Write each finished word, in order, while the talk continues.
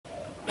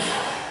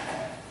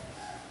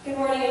Good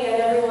morning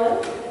again,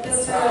 everyone. At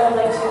this time, I would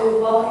like to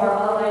welcome our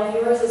online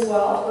viewers as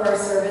well to our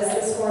service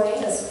this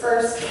morning, this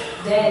first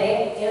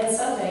day and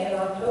Sunday in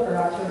October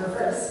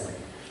 1st.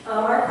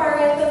 Our choir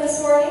anthem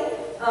this morning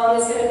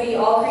is going to be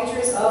All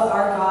Creatures of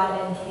Our God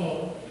and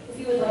King. If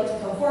you would like to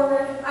come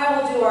forward, I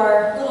will do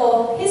our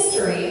little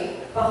history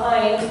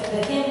behind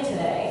the hymn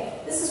today.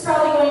 This is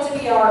probably going to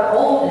be our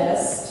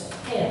oldest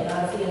hymn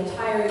out of the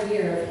entire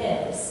year of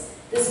hymns.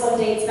 This one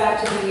dates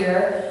back to the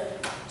year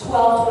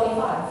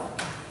 1225.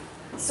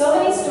 So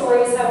many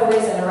stories have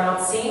arisen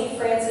around St.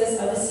 Francis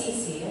of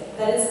Assisi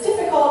that it's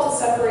difficult to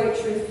separate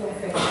truth from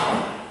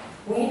fiction.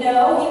 We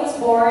know he was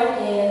born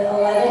in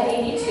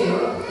 1182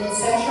 in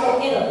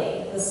central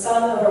Italy, the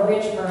son of a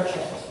rich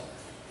merchant.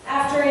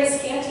 After a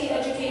scanty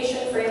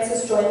education,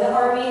 Francis joined the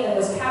army and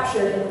was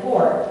captured in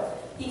war.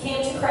 He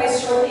came to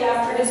Christ shortly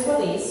after his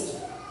release,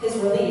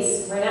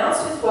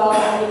 renounced his wealth,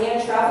 and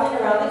began traveling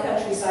around the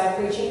countryside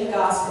preaching the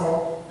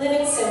gospel,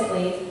 living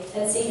simply,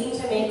 and seeking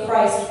to make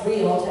Christ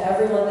real to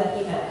everyone that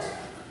he met.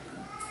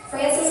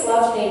 Francis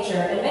loved nature,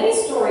 and many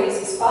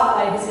stories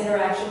spotlight his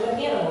interaction with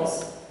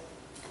animals.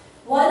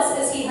 Once,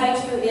 as he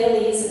hiked through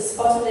Italy's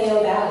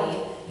Spotaleo Valley,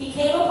 he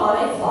came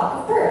upon a flock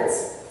of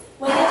birds.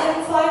 When they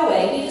didn't fly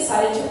away, he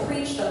decided to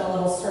preach them a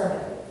little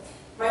sermon.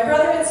 "My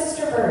brother and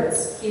sister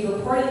birds," he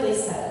reportedly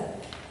said,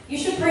 "you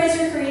should praise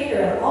your Creator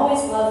and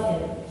always love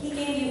Him. He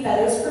gave you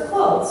feathers for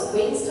clothes,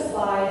 wings to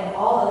fly, and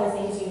all other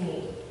things you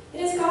need.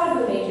 It is God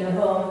who made your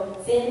home,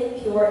 thin,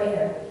 pure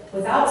air.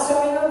 Without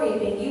sowing or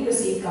reaping, you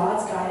receive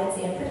God's guidance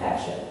and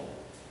protection."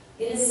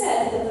 It is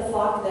said that the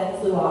flock then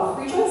flew off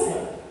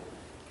rejoicing.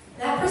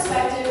 That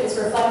perspective is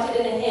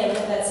reflected in a hymn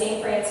that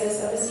St.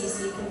 Francis of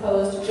Assisi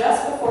composed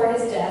just before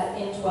his death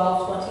in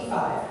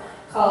 1225,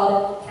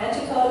 called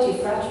Cantico di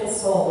Fratre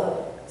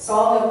Sole,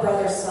 Song of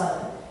Brother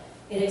Sun.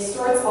 It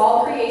exhorts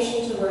all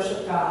creation to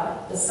worship God,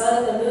 the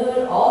sun and the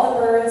moon, all the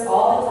birds,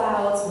 all the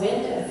clouds,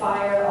 wind and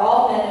fire,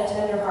 all men of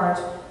tender heart,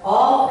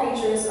 all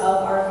creatures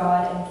of our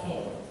God and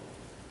King.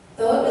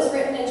 Though it was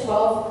written in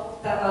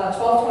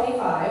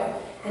 1225,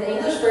 an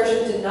English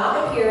version did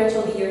not appear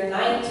until the year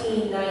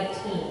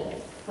 1919,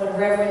 when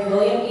Reverend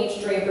William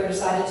H. Draper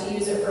decided to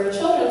use it for a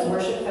children's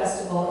worship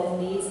festival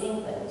in Leeds,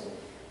 England.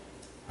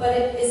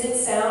 But is it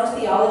sound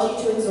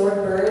theology to exhort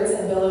birds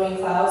and billowing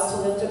clouds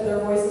to lift up their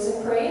voices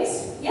in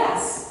praise?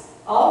 Yes.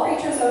 All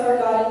Creatures of Our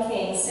God and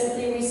King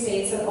simply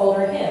restates an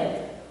older hymn,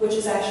 which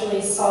is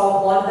actually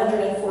Psalm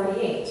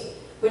 148,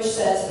 which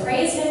says,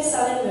 "Praise Him,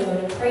 sun and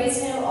moon,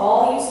 praise Him,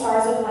 all you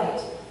stars of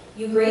light,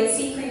 you great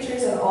sea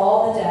creatures in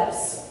all the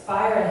depths,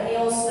 fire and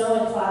hail, snow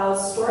and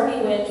clouds,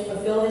 stormy wind,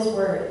 fulfill His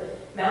word,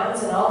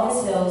 mountains and all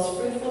His hills,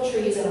 fruitful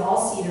trees and all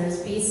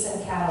cedars, beasts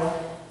and cattle,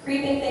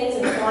 creeping things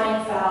and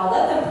flying fowl,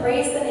 let them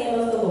praise the name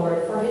of the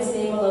Lord, for His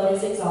name alone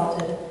is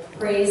exalted.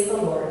 Praise the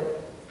Lord."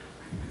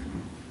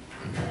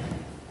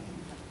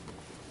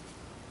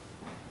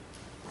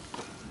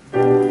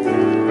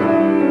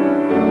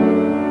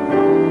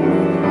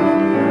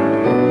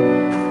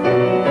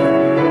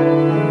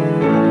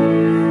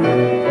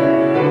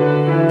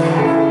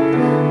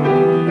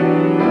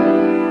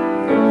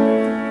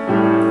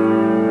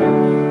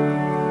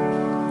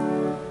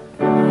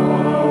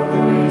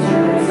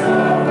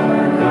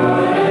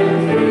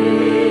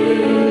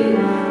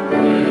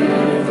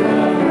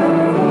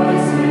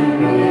 Voice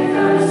in me.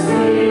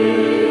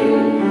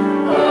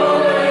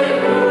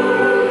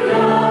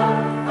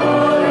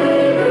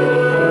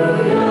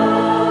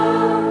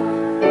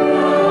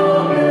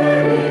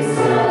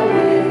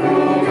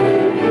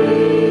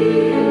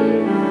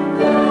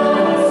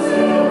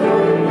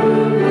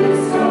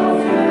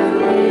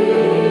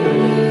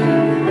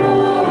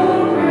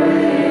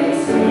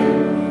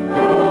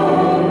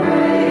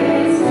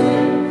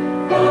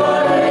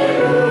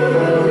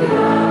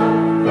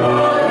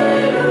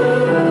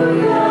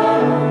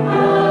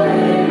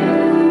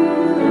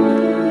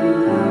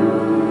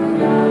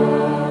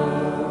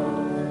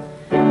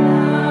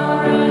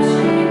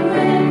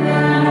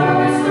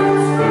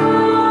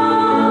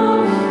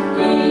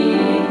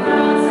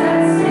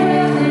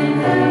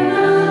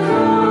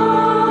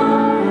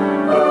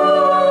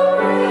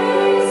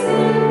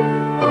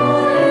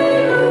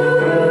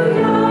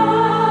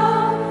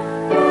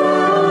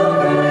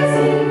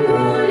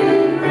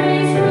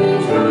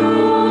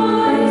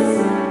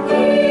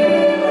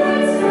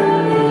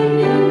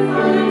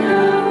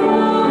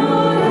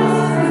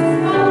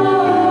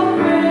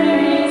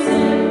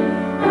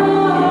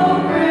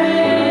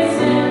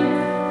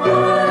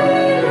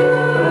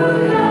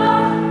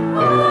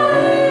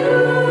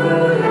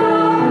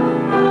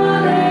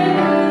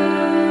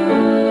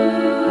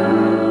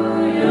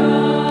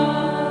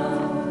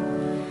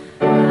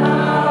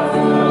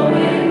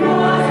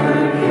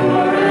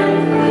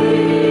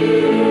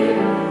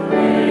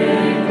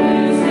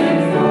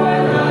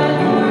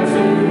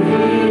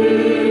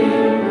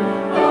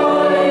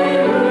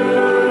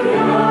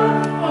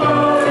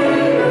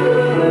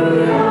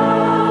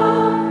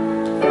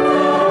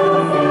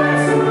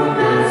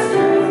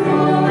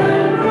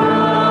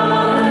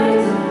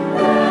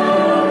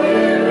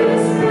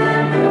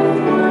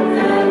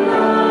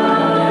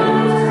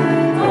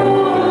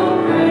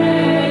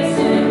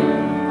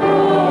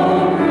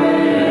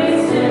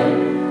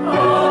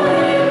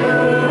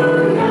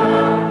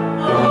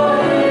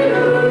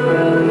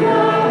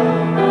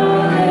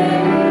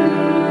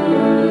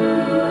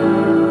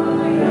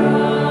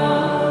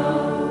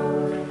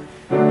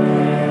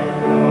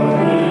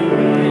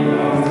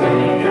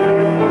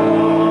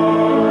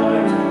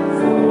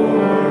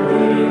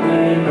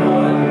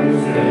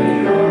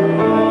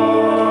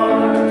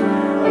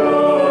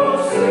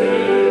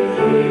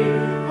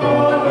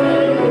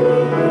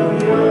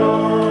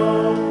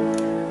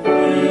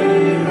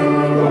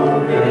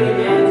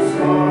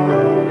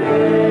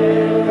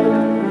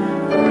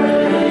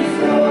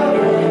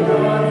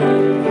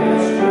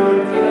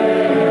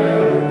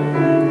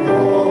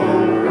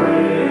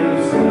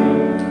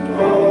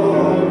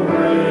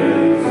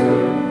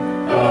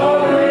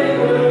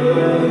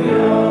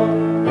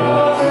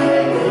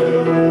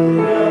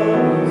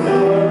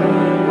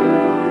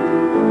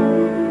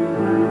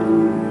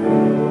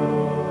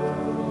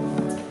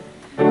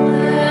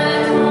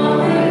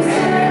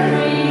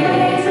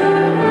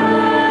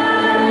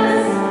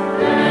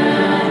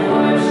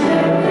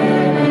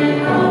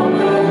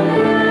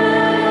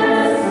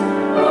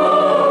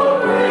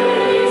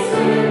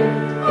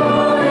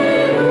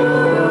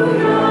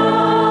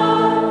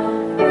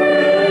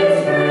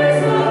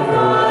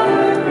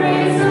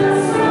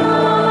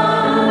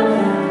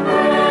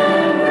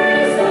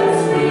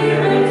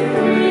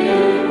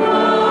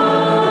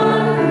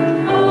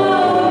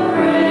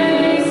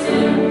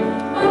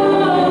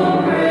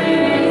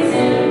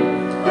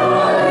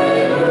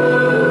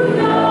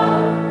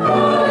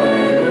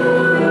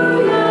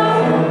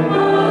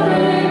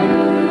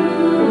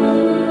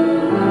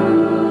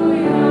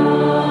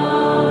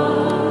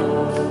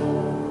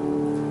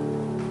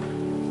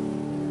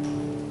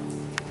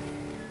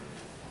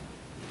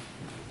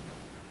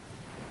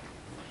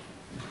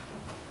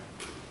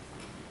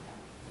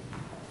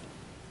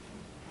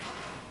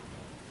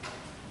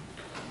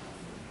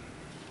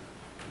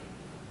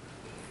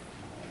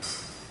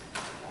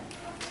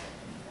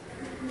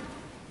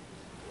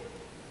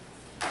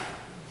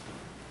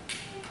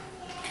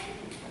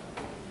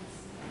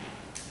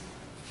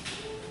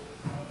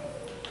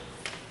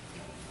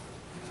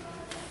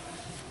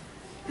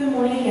 Good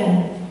morning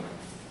again.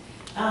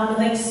 I'd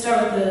like to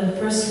start with the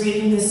first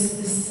reading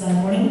this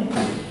morning,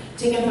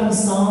 taken from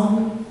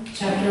Psalm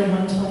chapter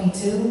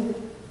 122,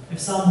 or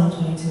Psalm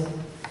 122.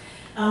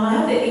 I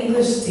have the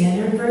English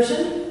Standard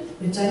Version,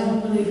 which I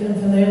don't really am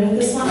familiar with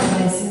this one,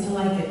 but I seem to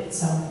like it,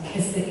 so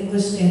it's the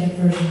English Standard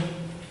Version.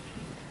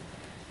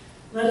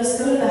 Let us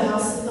go to the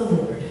house of the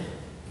Lord.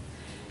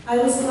 I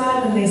was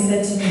glad when they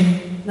said to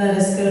me, let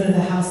us go to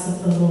the house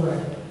of the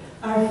Lord.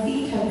 Our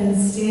feet have been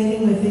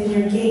standing within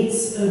your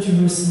gates, O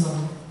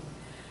Jerusalem.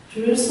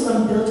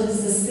 Jerusalem built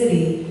as a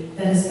city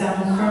that is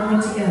bound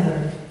firmly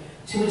together,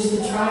 to which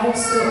the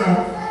tribes go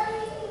up,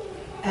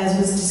 as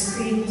was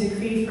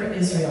decreed for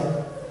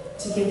Israel,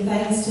 to give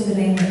thanks to the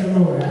name of the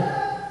Lord.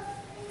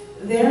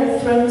 There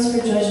thrones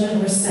for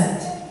judgment were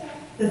set,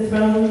 the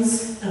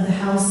thrones of the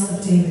house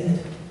of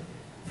David.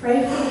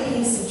 Pray for the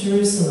peace of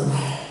Jerusalem.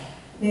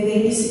 May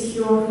they be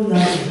secure who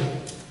love you.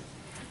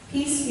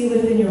 Peace be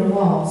within your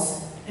walls,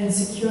 and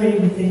security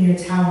within your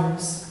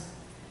towers.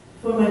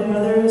 For my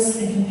brothers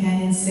and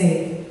companions'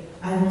 sake,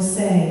 I will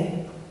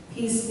say,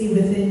 peace be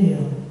within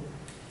you.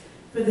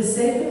 For the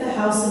sake of the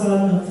house of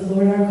the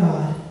Lord our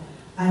God,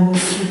 I will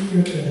seek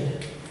your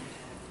good.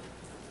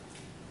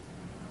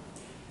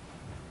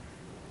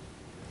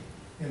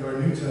 And our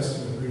New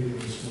Testament reading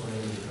this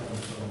morning will come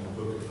from the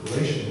book of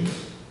Galatians,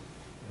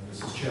 and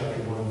this is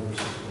chapter 1,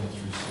 verses 1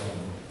 through 7.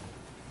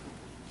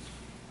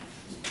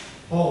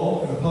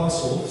 Paul, an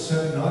apostle,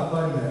 sent not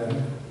by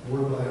men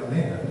or by a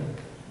man,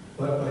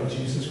 but by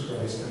Jesus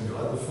Christ and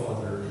God the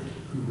Father,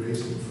 who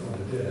raised him from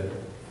the dead,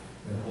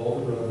 and all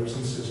the brothers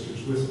and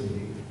sisters with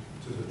me,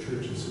 to the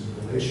churches in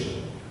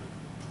Galatia.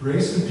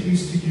 Grace and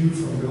peace to you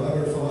from God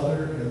our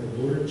Father and the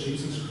Lord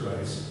Jesus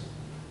Christ,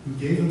 who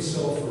gave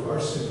himself for our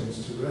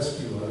sins to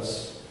rescue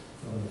us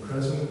from the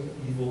present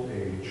evil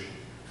age,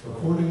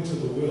 according to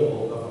the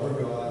will of our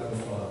God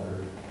and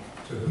Father,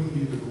 to whom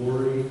be the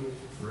glory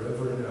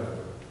forever and ever.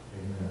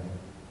 Amen.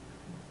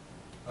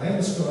 I am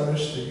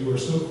astonished that you are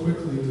so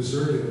quickly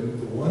deserting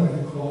the one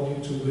who called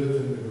you to live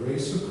in the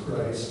grace of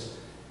Christ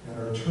and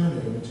are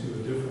turning to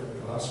a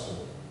different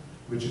gospel,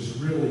 which is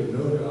really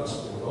no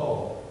gospel at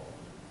all.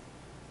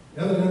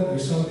 Evidently,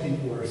 some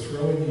people are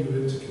throwing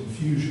you into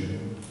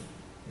confusion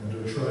and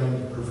are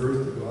trying to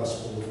pervert the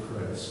gospel of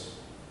Christ.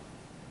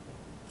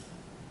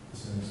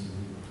 This ends the reading.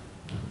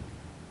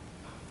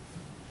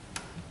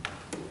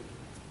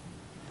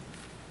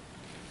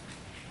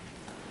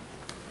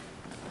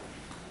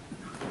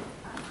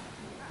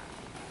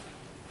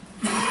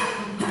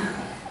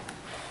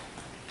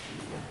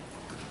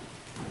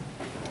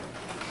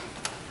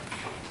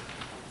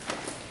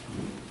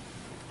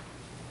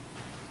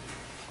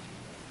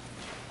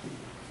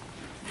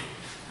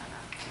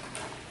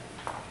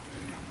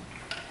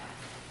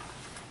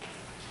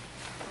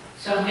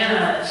 So I'm going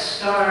to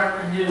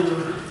start a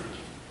new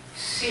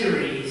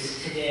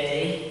series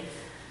today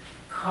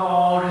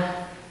called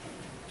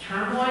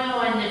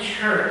Turmoil in the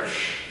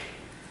Church.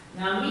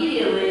 Now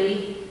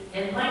immediately,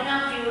 it might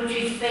not be what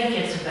you think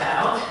it's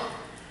about.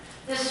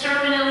 This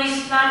sermon, at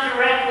least not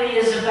directly,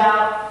 is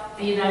about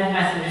the United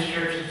Methodist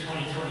Church in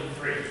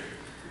 2023.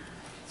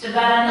 It's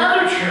about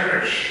another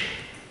church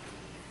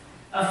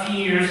a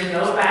few years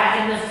ago, back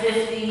in the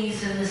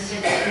 50s and the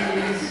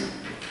 60s.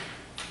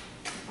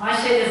 When I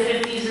say the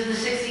 50s and the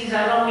 60s,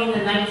 I don't mean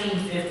the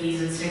 1950s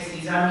and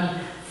 60s. I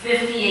mean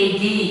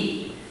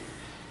 50 AD,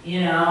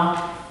 you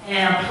know,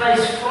 and a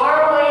place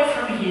far away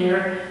from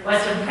here,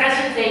 what's in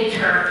present-day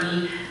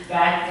Turkey,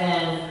 back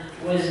then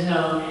was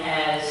known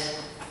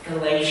as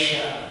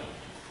Galatia.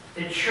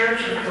 The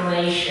Church of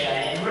Galatia.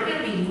 And we're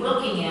going to be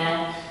looking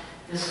at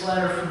this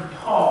letter from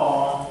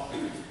Paul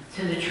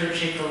to the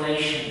Church of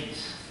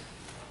Galatians.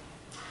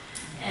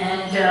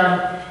 And,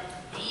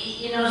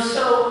 you know,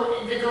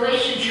 so the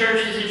Galatian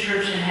church is a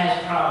church that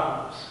has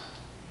problems,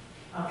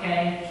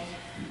 okay?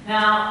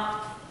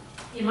 Now,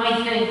 you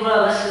might think,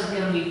 well, this is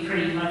going to be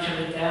pretty much of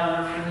a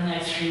downer for the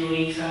next few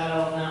weeks, I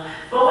don't know.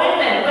 But wait a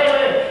minute,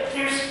 wait.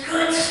 There's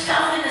good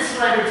stuff in this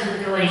letter to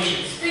the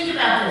Galatians. Think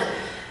about this.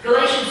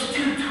 Galatians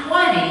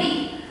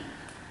 2:20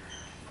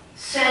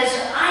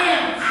 says, I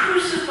am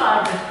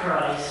crucified with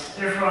Christ,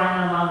 therefore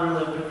I no longer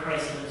live, but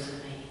Christ lives in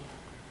me.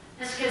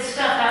 That's good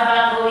stuff. How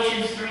about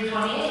Galatians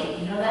 3:28?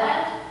 You know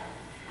that?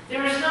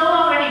 There is no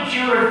longer any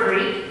Jew or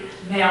Greek,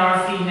 male or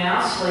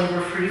female, slave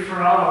or free,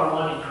 for all are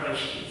one in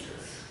Christ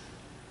Jesus.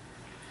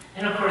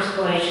 And of course,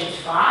 Galatians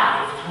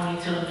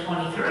 5:22 and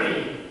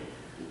 23.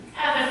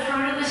 Have the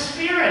fruit of the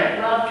Spirit: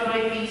 love,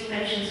 joy, peace,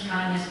 patience,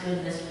 kindness,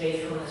 goodness,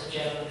 faithfulness,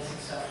 gentleness, and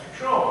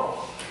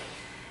self-control.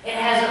 It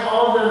has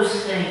all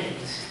those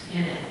things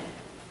in it.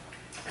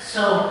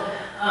 So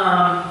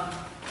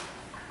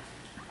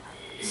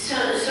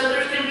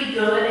there's going to be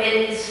good.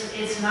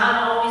 It's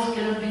not always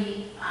going to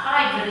be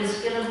high, but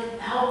it's going to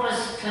help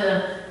us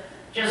to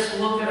just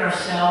look at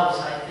ourselves,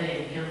 I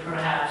think, and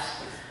perhaps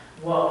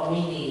what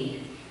we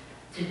need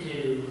to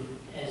do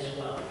as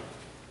well.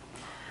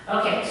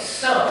 Okay,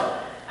 so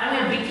I'm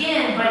going to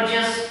begin by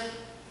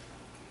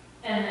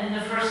and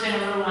the first thing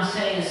I really want to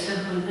say is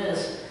simply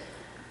this.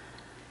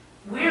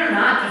 We're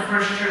not the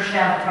first church to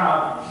have a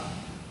problem.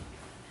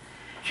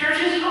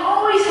 Churches have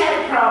always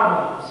had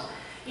problems.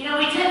 You know,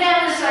 we tend to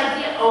have this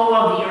idea, oh,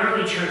 well, the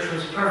early church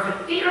was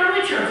perfect. The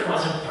early church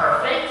wasn't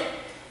perfect.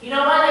 You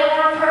know why they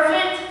weren't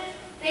perfect?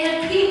 They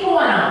had people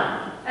in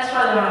them. That's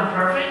why they weren't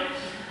perfect,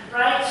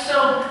 right?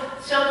 So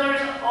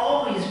there's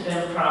always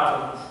been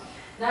problems.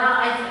 Now,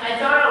 I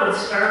thought I would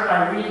start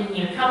by reading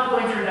you a couple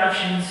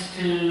introductions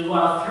to,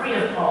 well, 3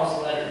 of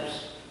Paul's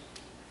letters.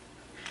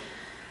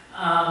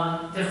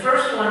 The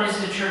first one is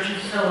the church of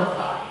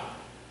Philippi.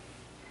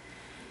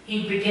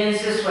 He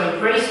begins this way: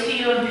 grace to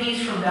you and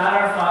peace from God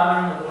our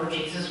Father and the Lord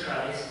Jesus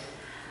Christ.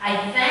 I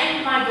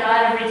thank my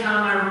God every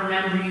time I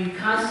remember you,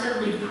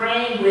 constantly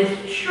praying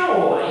with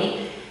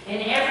joy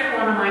in every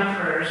one of my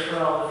prayers for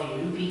all of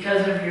you,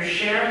 because of your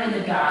sharing in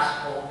the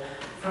gospel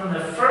from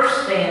the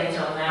first day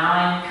until now.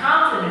 I am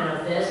confident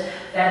of this,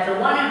 that the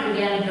one who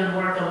began a good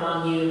work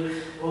among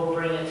you will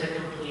bring it to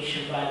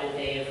completion by the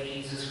day of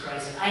Jesus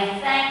Christ. I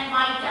thank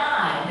my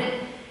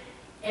God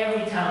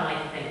every time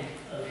I think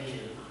of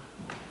you.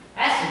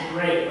 That's a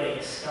great way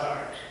to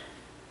start.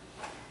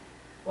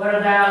 What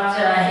about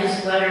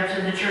his letter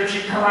to the church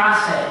at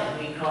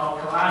Colossae, we call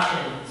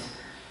Colossians?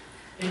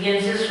 It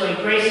begins this way: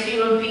 grace to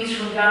you and peace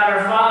from God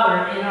our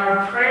Father. In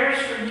our prayers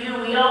for you,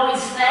 we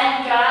always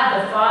thank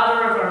God, the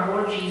Father of our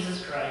Lord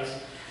Jesus Christ.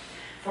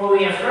 For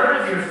we have heard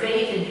of your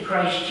faith in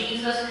Christ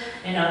Jesus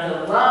and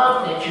of the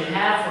love that you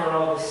have for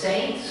all the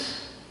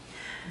saints.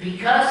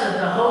 Because of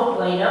the hope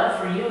laid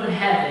up for you in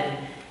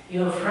heaven,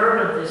 you have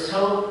heard of this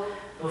hope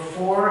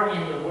before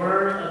in the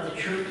word of the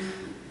truth,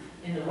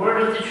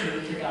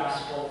 the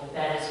gospel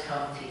that has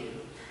come to you.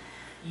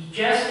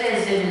 Just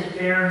as it has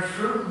bearing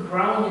fruit and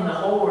growing in the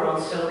whole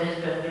world, so it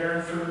has been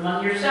bearing fruit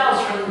among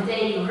yourselves from the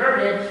day you heard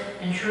it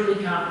and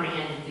truly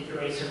comprehended the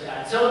grace of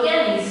God. So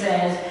again, he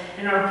says,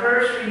 in our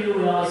prayers for you,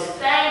 we always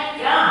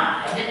thank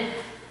God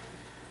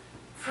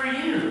for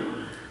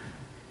you.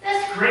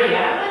 That's great.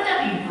 Wouldn't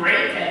that be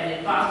great that the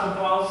Apostle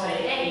Paul say,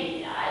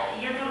 hey,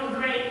 you're doing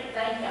great,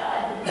 thank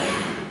God.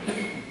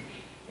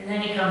 And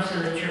then he comes to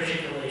the church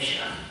of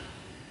Galatia.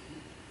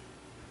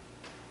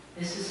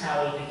 This is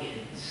how he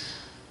begins.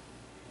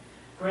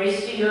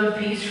 Grace to you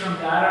and peace from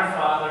God our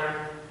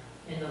Father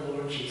and the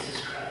Lord Jesus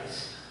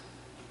Christ,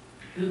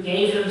 who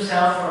gave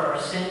himself for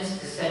our sins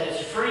to set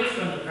us free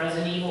from the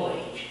present evil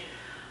age,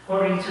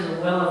 according to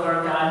the will of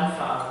our God and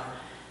Father,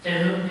 to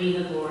whom be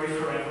the glory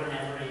forever and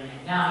ever. Amen.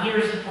 Now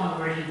here's the point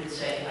where he would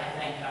say, I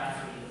thank God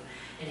for you.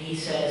 And he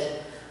says,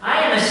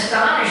 I am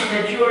astonished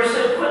that you are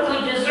so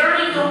quickly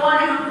deserting the one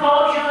who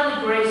called you in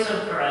the grace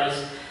of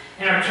Christ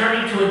and are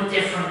turning to a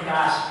different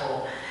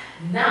gospel.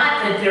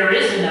 Not that there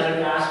is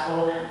another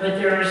gospel, but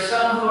there are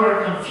some who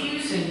are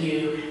confusing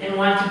you and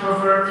want to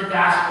pervert the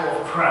gospel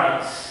of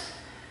Christ.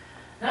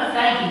 Now,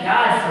 thanking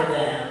God for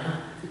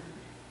them.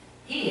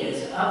 He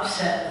is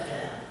upset with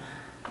them.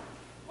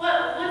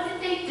 What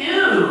did they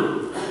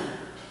do?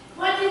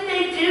 What did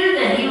they do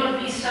that he would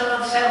be so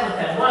upset with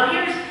them? Well,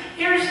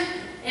 here's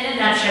in a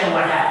nutshell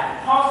what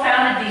happened. Paul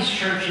founded these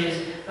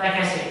churches, like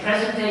I said,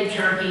 present-day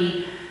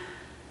Turkey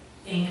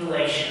in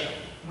Galatia,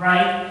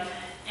 right?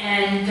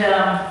 And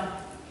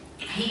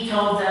he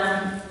told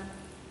them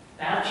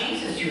about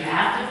Jesus. You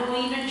have to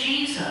believe in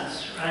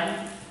Jesus,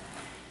 right?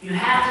 You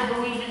have to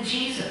believe in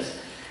Jesus.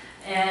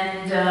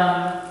 And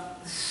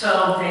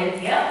so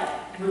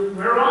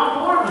we're on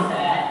board with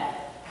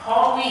that.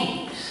 Paul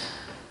leaves.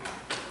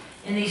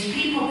 And these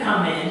people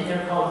come in,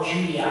 they're called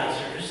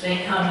Judaizers.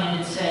 They come in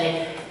and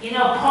say, you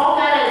know, Paul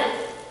got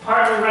it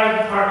partly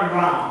right and partly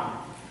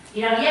wrong.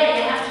 You know, yeah,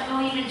 you have to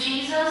believe in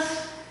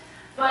Jesus,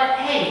 but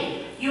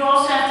hey, you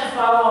also have to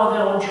follow all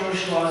the old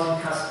Jewish laws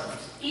and customs.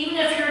 Even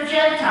if you're a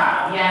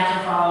Gentile, you have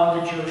to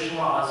follow the Jewish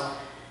laws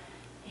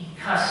and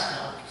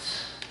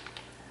customs.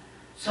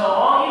 So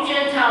all you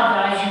Gentile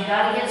guys, you've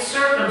got to get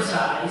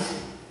circumcised.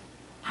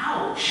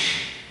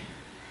 Ouch.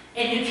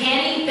 And you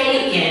can't eat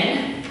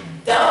bacon.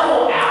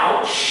 Double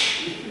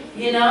ouch.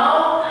 You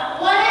know?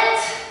 What?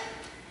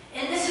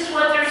 And this is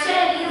what they're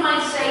saying. You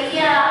might say,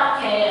 yeah,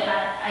 okay,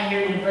 I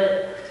hear you,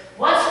 but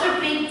what's the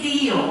big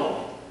deal?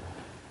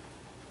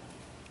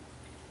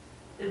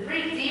 The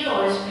big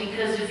deal is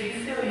because if you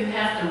feel you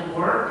have to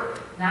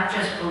work, not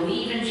just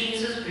believe in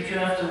Jesus, but you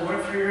have to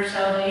work for your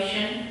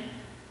salvation,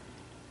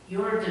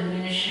 you're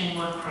diminishing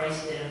what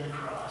Christ did on the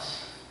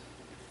cross.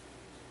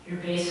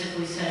 You're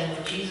basically saying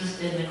what Jesus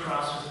did on the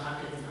cross was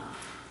not good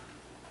enough.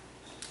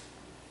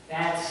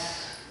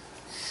 That's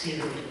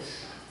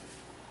serious.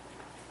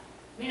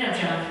 We know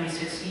John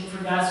 3:16,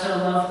 for God so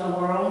loved the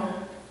world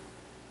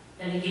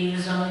that he gave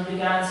his only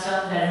begotten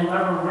Son, that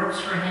whoever works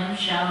for him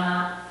shall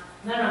not...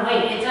 No,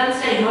 wait, it doesn't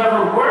say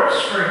whoever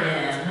works for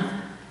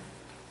him.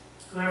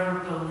 Whoever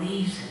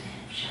believes in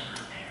him shall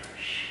not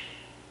perish,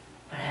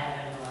 but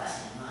have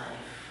everlasting life.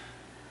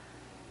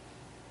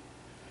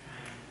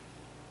 Right.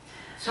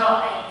 So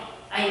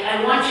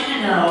I want you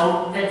to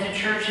know that the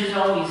church has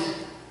always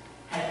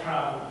had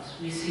problems.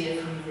 We see it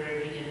from the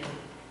very beginning.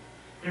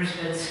 There's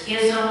been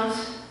schisms.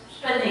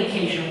 There's been the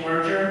occasional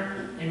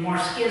merger and more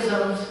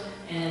schisms,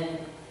 and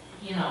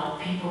you know,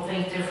 people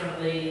think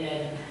differently,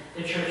 and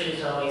The church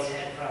has always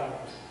had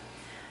problems.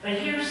 But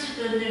here's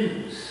the good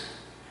news.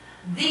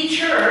 The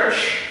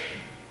church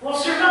will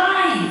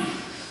survive.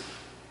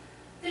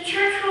 The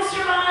church will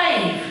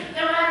survive,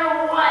 no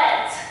matter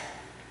what.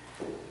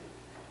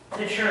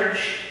 The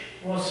church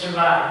will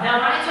survive. Now,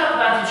 when I talk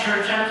about the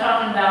church, I'm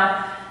talking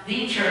about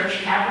the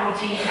church, capital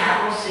T,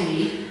 capital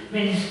C,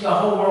 means the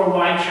whole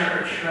worldwide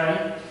church,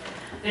 right?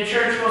 The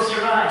church will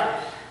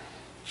survive.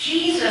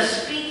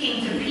 Jesus,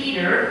 speaking to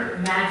Peter,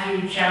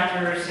 Matthew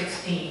chapter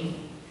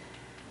 16,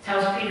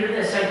 tells Peter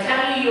this, I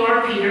tell you, you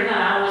are Peter. Now,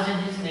 that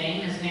wasn't his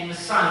name was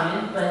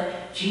Simon,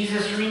 but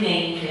Jesus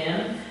renamed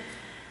him.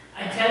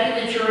 I tell you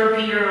that you are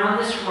Peter on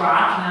this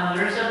rock. Now,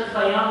 there's a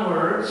play on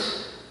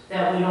words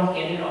that we don't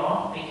get at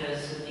all,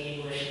 because in the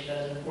English it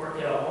doesn't work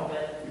at all,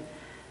 but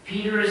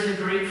Peter is the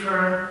Greek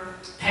for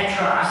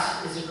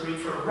Petros, is the Greek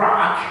for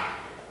rock,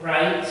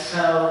 right?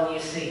 So, you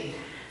see.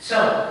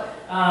 So,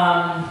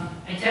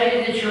 I tell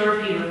you that you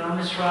are Peter, and on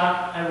this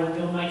rock I will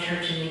build my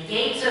church, and the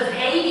gates of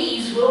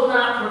Hades will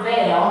not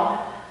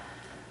prevail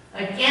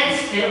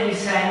against it. We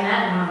sang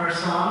that in one of our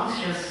songs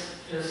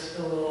just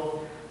a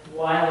little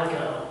while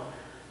ago,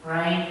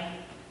 right?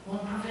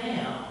 Won't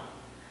prevail.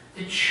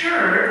 The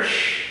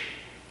church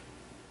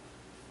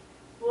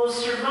will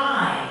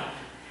survive.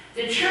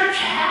 The church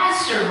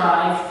has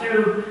survived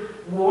through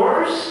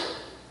wars,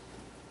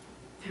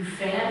 through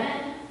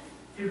famine,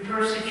 through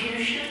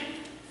persecution,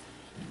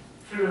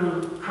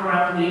 through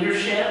corrupt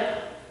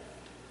leadership.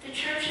 The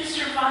church has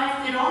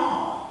survived it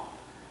all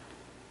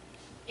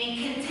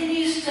and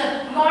continues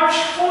to march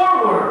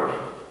forward.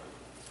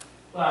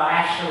 Well,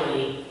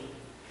 actually,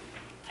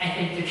 I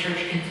think the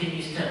church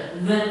continues to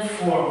limp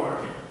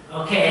forward,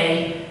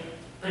 okay?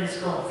 But it's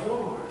going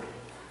forward.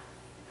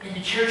 And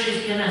the church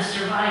is going to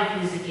survive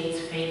because the gates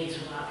of Hades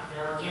will not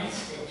prevail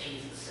against it,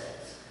 Jesus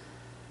says.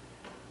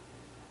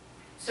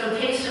 So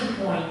case in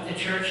point, the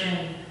church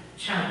in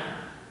China.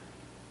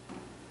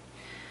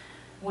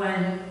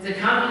 When the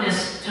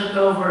communists took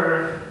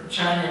over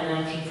China in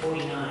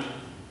 1949,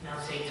 Mao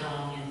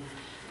Zedong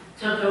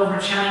took over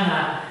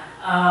China,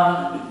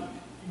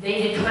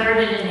 they declared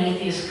it an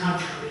atheist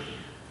country.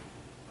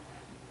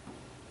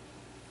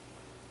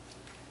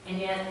 And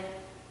yet,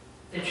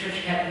 the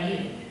church kept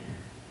meeting.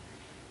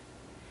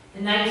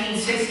 In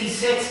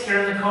 1966,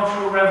 during the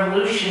Cultural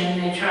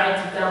Revolution, they tried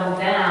to double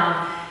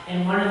down,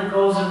 and one of the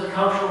goals of the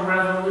Cultural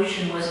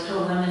Revolution was to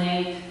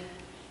eliminate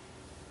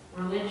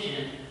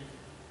religion.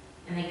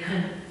 And they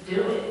couldn't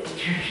do it. The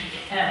church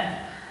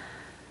kept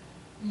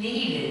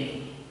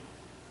meeting.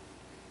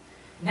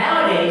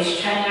 Nowadays,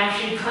 China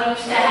actually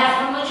claims to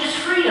have religious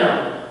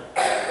freedom.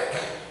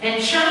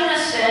 And China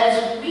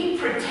says we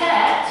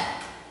protect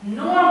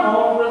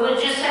normal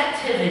religious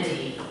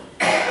activity.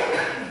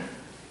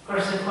 Of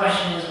course, the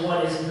question is,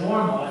 what is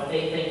normal if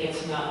they think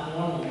it's not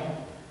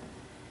normal?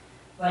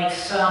 Like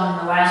some,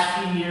 in the last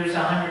few years,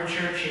 100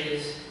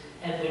 churches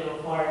have been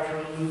required to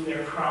remove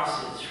their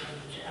crosses from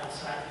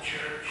outside the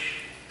church.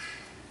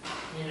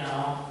 You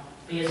know,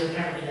 because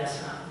apparently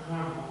that's not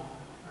normal,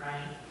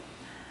 right?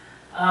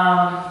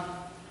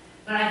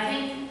 But I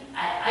think,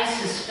 I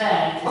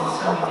suspect,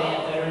 and some of you may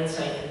have better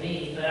insight than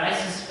me, but I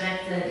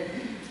suspect that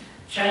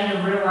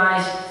China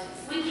realized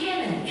we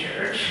can't in the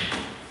church,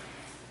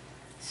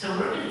 so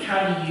we're going to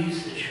try to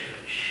use the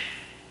church.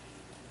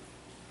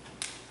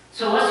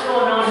 So what's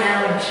going on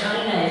now in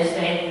China is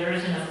there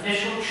is an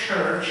official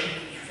church,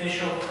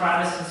 official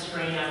Protestant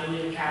strain, I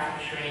believe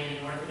Catholic strain,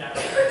 and Orthodox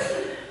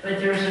strain, but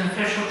there's an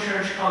official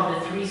church called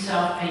the Three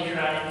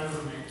Self-Patriotic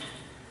Movement.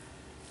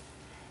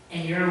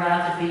 And you're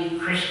allowed to be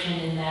Christian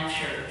in that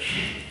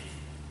church.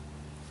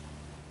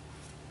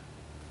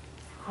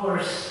 Of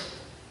course,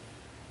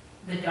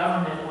 the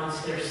government wants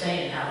their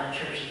say in how the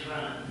church is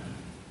run.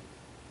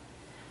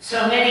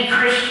 So many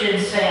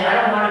Christians say,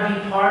 I don't want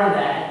to be part of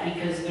that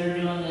because they're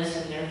doing this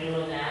and they're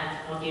doing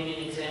that. I'll give you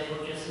an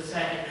example in just a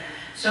second.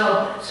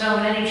 So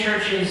many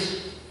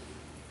churches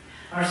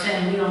are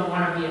saying we don't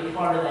want to be a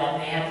part of that,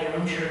 and they have their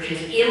own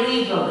churches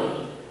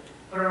illegally,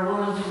 but are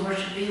willing to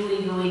worship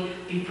illegally,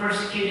 be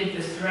persecuted,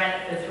 the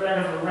threat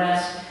of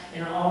arrest,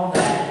 and all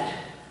that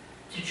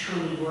to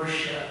truly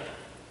worship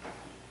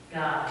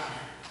God.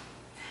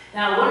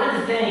 Now, one of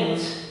the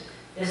things,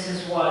 this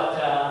is what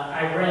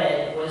I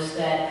read, was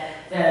that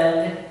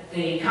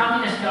the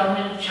communist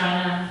government,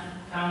 China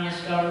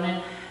communist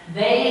government,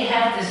 they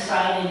have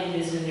decided it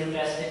is in their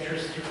best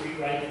interest to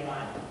rewrite the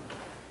Bible.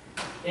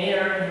 They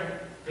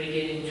are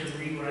beginning to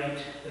rewrite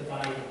the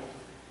Bible.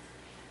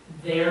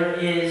 There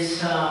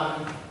is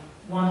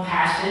one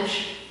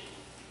passage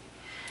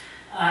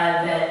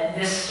that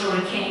this sort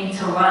of came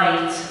to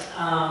light,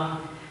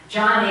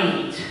 John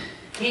 8.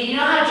 You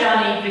know how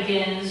John 8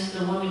 begins?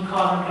 The woman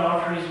caught in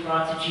adultery is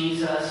brought to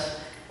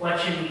Jesus. What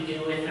should we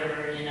do with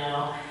her, you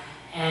know?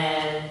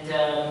 And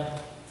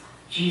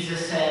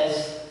Jesus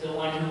says, the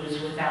one who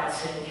is without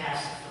sin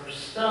cast the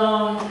first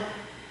stone.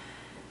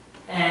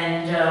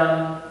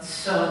 And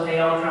so they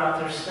all drop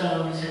their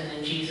stones, and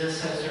then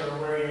Jesus says,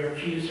 where are your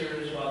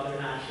accusers? Well,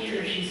 they're not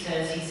here, he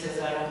says,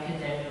 I don't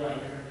condemn you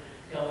either.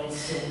 Go and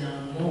sin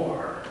no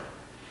more.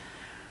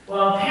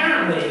 Well,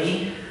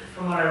 apparently,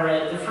 from what I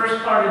read, the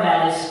first part of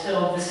that is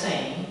still the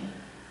same,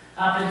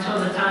 up until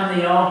the time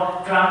they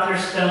all drop their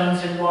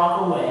stones and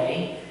walk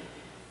away.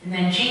 And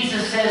then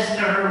Jesus says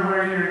to her,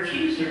 "Where are your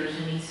accusers?"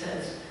 And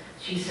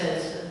she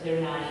says,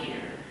 "They're not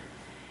here."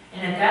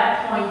 And at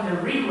that point,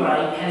 the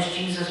rewrite has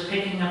Jesus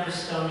picking up a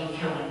stone and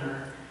killing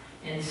her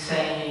and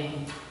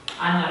saying,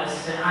 "I'm not a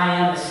sinner, I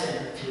am a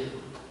sinner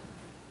too."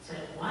 It's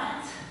like,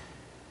 what?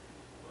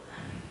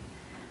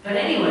 But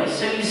anyway,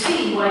 so you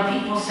see why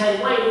people say,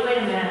 wait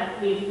a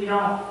minute, we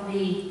don't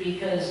need,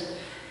 because,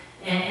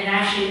 and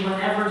actually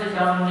whenever the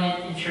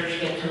government and church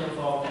get too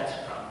involved, that's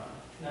a problem.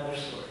 Another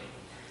story.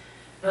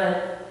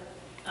 But,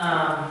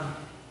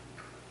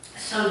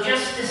 so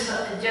just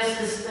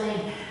this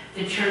thing,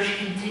 the church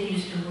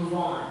continues to move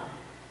on.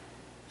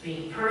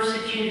 Being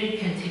persecuted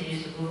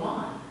continues to move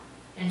on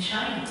in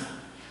China.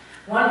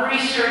 One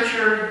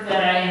researcher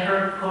that I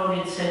heard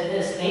quoted said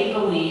this: they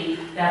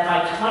believe that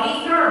by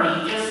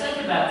 2030, just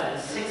think about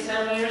this,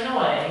 6-7 years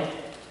away,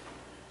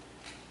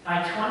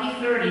 by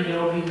 2030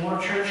 there will be more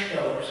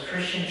churchgoers,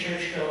 Christian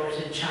churchgoers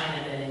in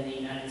China than in the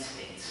United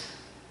States.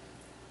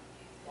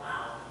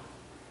 Wow.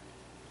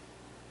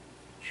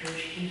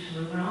 Church keeps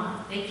moving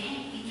on. You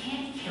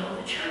can't kill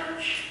the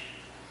church.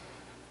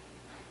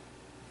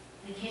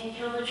 They can't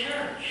kill the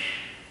church.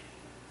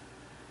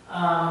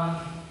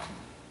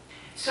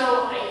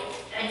 So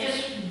I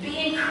just be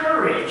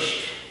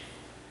encouraged.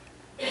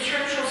 The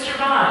church will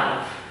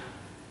survive.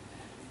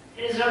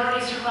 It has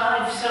already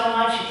survived so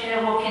much, and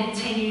it will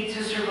continue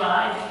to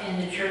survive.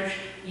 And the church,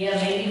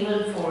 maybe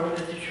move forward,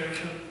 but the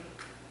church will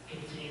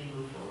continue to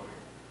move forward.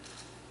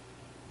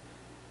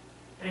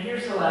 But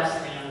here's the last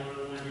thing I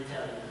really wanted to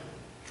tell you.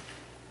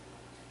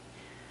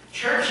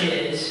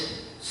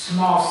 Churches,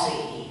 small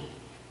c,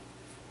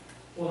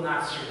 will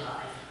not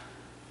survive.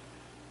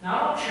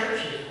 Not all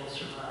churches will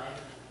survive.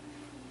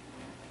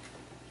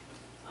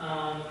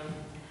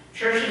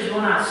 Churches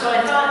will not. So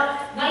I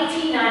thought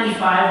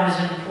 1995 was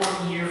an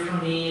important year for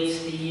me.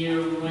 It's the year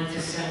we went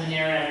to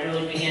seminary. I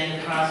really began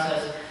the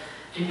process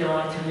to go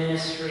into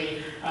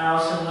ministry. I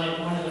also went,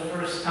 one of the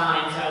first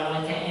times I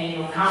went to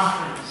annual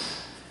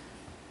conference.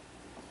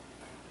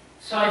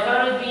 So I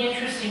thought it would be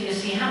interesting to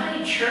see how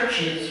many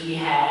churches we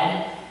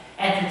had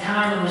at the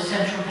time of the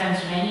Central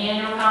Pennsylvania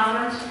Annual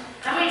Conference.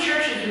 How many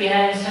churches we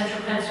had in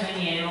Central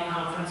Pennsylvania Annual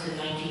Conference in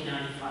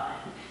 1995?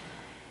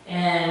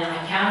 And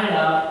I counted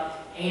up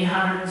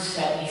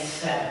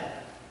 877.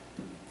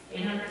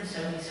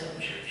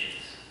 877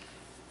 churches.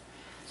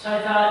 So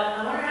I thought,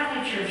 I wonder how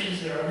many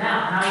churches there are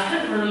now. Now, I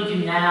couldn't really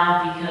do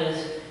now because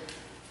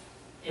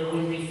it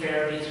wouldn't be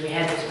fair, because we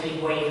had this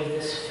big wave of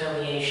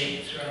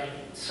disaffiliations, right?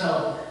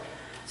 So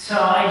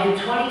I did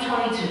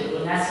 2022,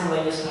 and that's the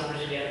latest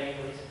numbers we have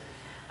anyways.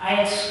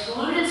 I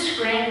excluded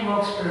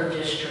Scranton-Wilkes-Barre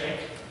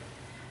District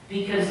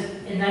because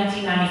in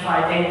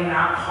 1995 they were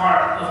not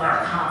part of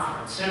our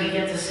conference. So to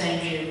get the same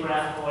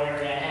geographical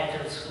area, I had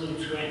to exclude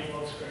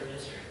Scranton-Wilkes-Barre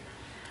District.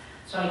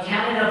 So I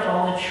counted up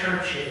all the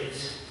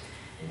churches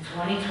in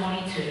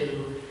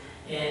 2022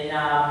 in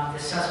the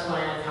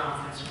Susquehanna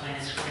Conference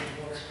minus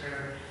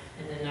Scranton-Wilkes-Barre,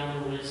 and the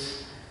number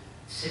was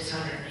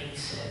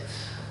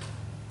 686.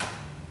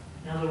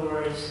 In other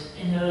words,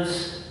 in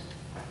those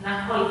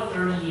not quite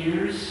 30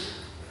 years,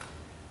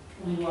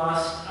 we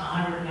lost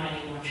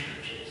 191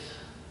 churches.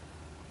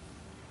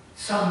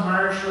 Some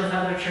merged with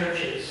other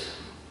churches.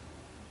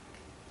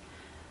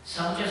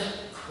 Some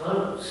just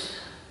closed.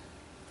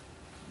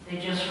 They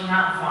just were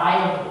not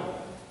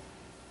viable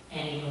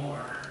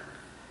anymore.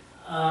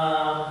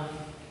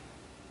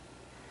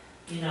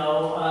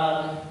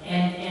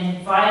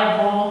 And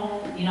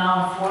viable,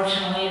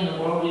 unfortunately in the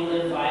world we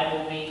live,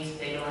 viable means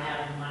they don't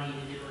have the money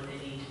to do what they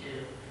need to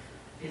do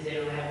because they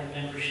don't have the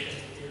membership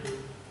to do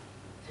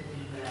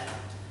that.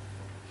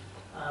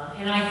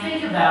 And I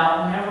think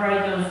about, whenever I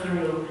go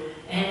through,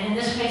 and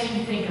this makes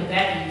me think of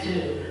Becky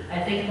too. I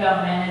think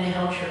about Manatee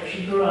Hill Church.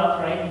 She grew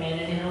up, right, in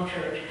Manatee Hill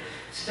Church.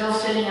 Still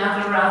sitting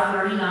out there, Route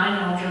 39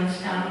 on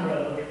Jonestown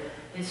Road.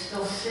 It's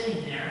still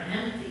sitting there,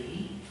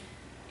 empty,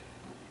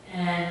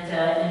 and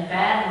in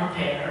bad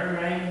repair,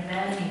 right, in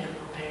bad need of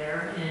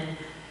repair.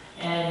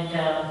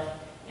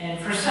 And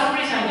for some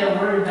reason I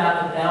get worried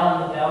about the bell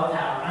and the bell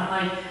tower. I'm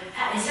like,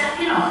 is that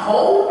going to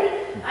hold?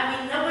 I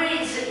mean,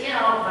 nobody's,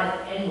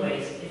 but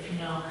anyways, if you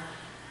know,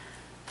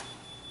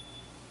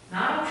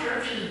 not all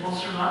churches will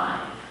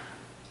survive.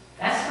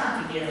 That's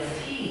not the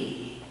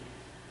guarantee,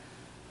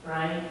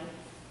 right?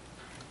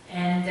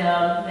 And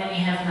many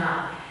have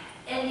not.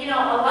 And a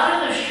lot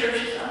of those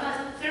churches,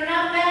 they're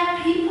not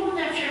bad people in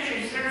their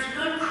churches. There's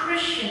good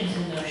Christians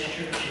in those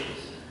churches.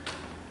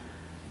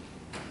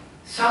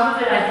 Some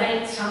of it, I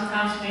think,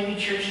 sometimes maybe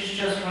churches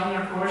just run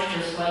their course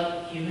just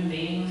like human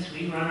beings.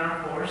 We run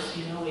our course.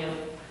 We have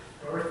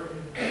birth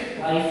and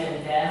life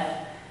and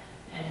death,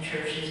 and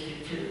churches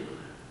do too.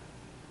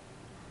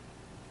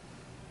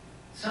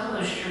 Some of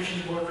those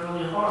churches work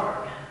really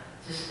hard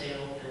to stay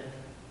open.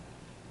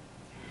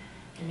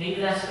 And maybe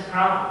that's the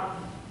problem.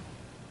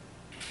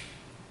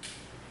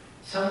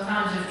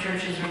 Sometimes if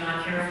churches are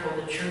not careful,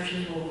 the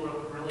churches will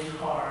work really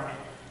hard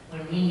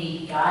when we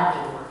need God to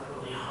work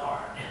really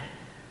hard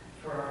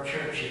for our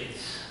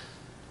churches.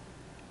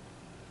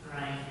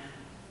 Right?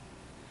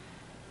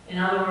 In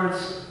other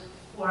words,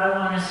 what I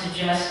want to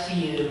suggest to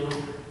you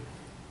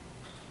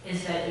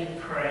is that you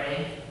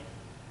pray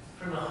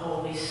for the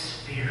Holy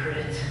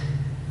Spirit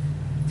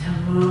to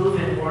move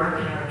and work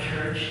in our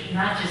church,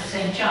 not just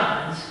St.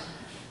 John's,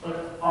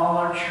 but all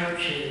our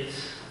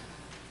churches.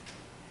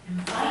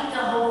 Invite the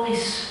Holy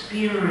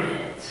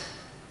Spirit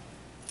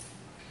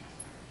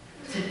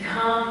to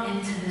come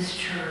into this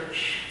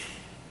church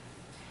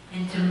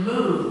and to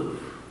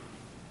move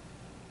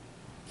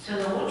so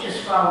that we'll just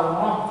follow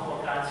along with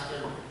what God's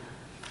doing.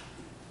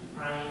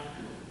 Right?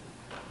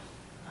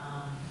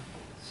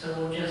 So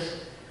we'll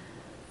just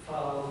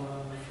follow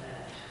along with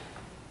that.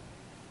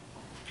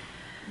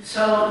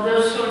 So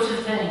those sorts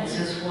of things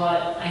is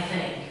what I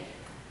think.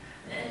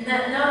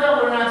 Now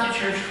that we're not the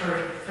church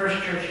for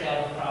First Church to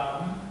have a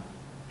problem,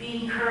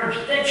 be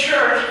encouraged. The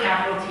church,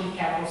 capital T,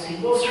 capital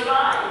C, will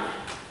survive.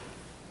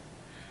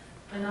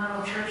 But not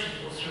all churches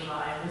will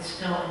survive, but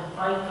still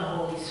invite the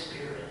Holy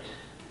Spirit.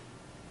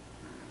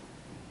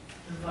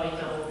 Invite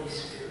the Holy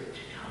Spirit to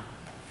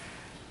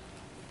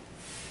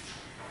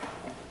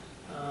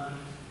come.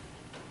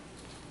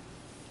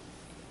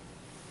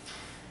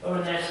 Over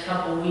the next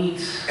couple of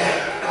weeks,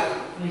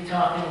 we'll be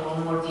talking in a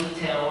little more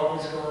detail what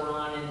was going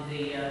on in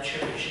the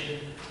church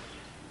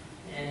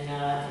in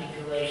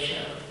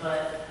Galatia.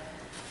 But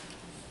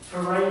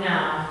for right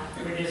now,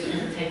 we're just going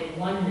to take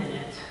 1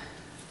 minute,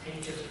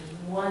 just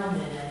 1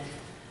 minute,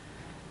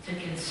 to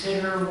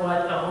consider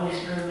what the Holy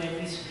Spirit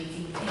may be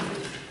speaking to you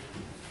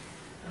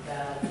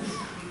about this.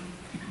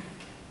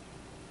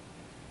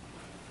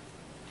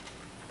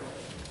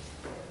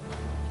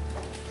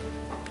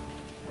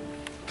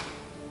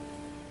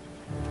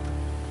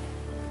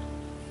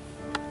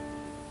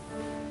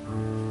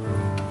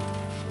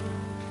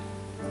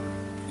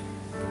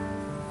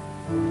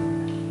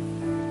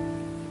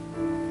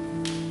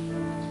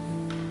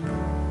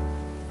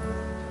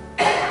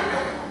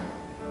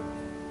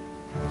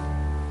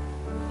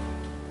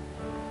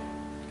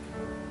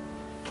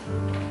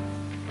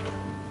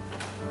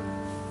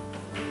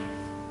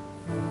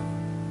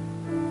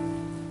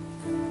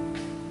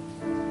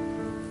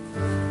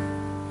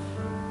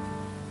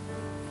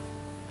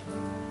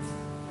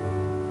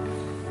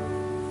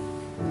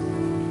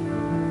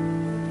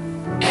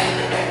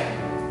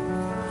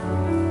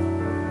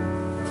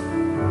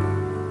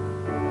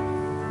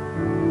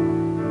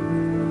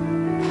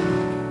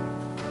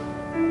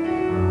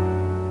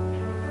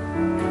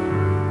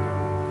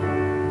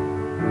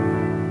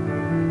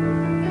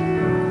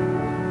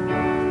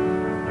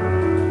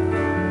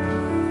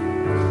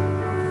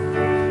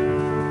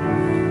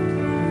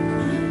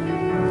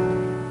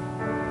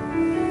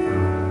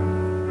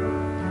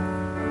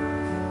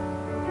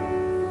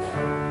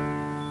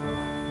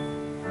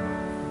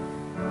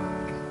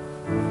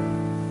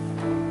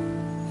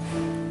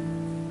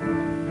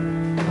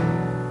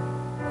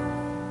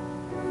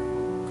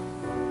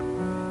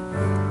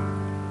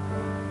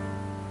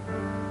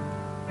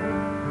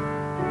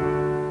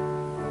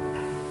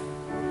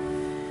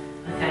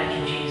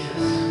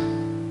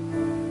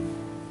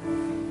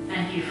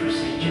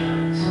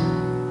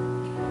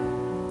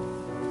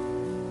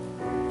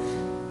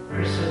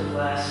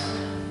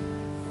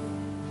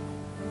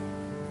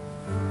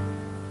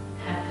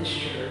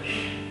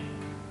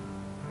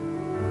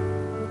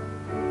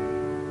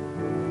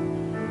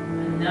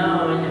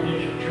 No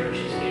individual church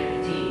is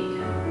guaranteed.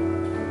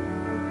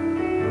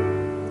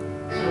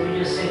 So we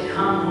just say,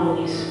 come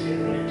Holy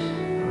Spirit.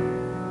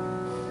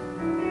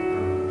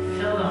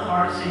 Fill the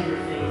hearts of your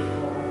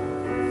faithful.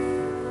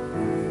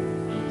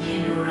 And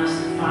kindle in us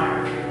the fire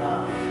of your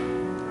love.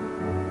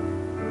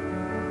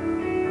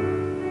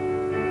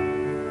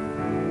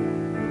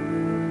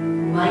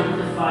 Light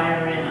the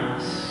fire in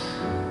us.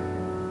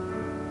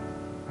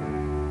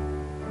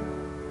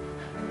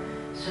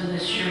 So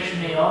this church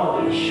may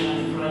always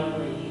shine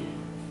brightly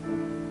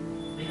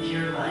with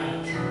your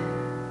light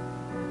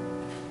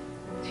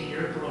to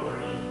your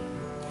glory.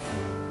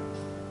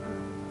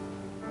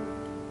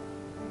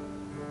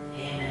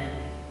 Amen.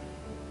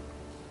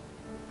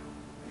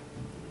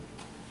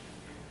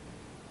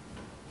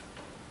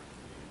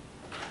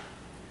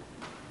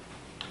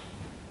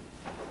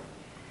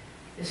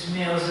 This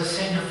meal is a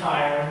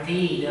signifier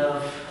indeed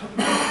of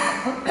the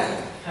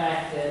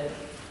fact that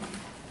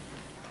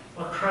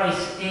what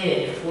Christ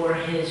did for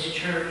his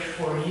church,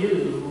 for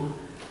you,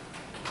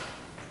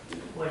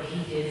 what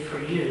he did for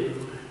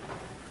you.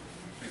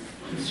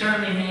 And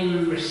certainly may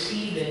we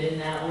receive it in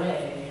that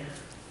way.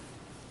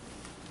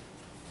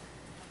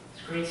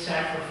 It's a great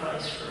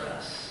sacrifice for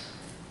us.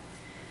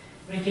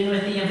 We begin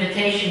with the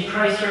invitation.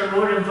 Christ our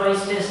Lord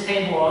invites to his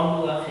table all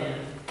who love him.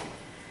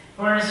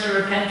 Earnest to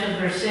repent of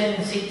their sin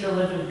and seek to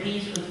live in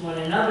peace with one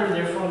another.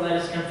 Therefore let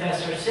us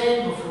confess our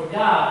sin before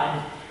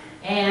God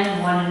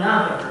and one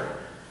another.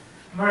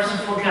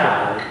 Merciful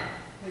God,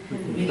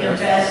 we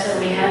confess that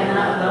we have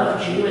not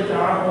loved you with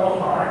our whole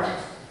heart.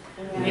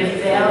 We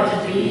have failed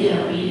to be an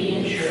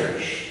obedient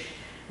church.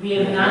 We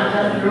have not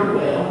done your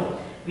will.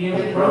 We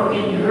have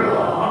broken your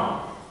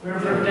law. We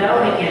have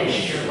rebelled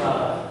against your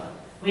love.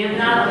 We have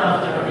not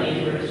loved our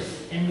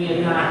neighbors, and we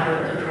have not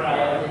heard the cry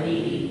of the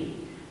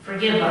needy.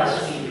 Forgive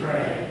us, we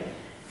pray.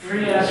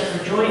 Free us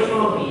for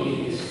joyful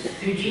obedience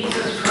through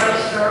Jesus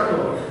Christ our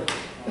Lord.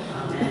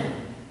 Amen.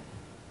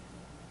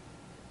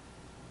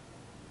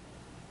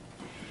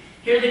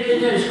 Hear the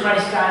good news: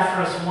 Christ died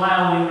for us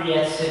while we were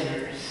yet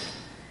sinners.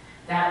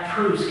 That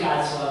proves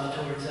God's love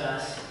towards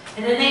us.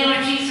 In the name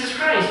of Jesus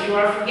Christ, you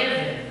are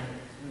forgiven.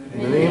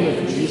 In the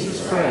name of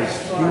Jesus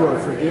Christ, you are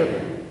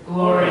forgiven.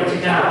 Glory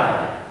to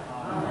God.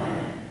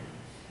 Amen.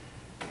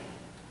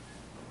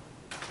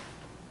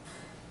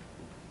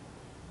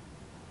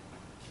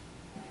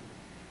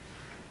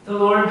 The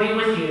Lord be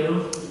with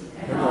you.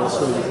 And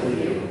also with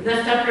you.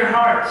 Lift up your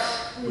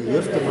hearts. We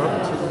lift them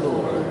up to the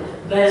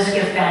Lord. Let us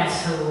give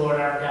thanks to the Lord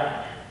our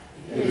God.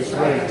 It is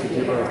right to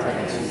give our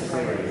thanks and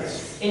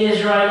praise. It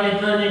is right and a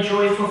good and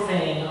joyful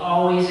thing,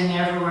 always and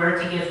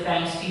everywhere, to give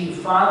thanks to you,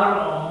 Father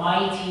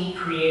Almighty,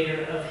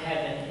 Creator of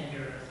heaven and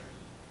earth.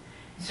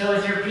 So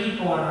with your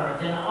people on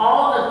earth and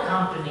all the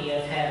company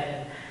of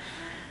heaven,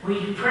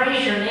 we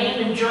praise your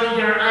name and join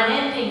their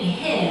unending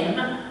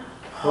hymn,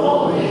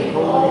 Holy,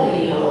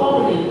 holy,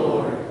 holy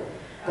Lord,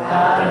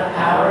 God of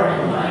power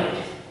and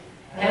might.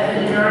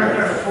 Heaven and earth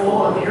are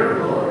full of your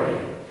glory.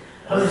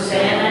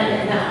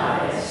 Hosanna in the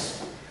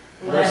highest.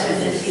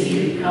 Blessed is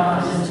he who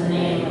comes in the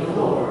name of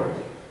the Lord.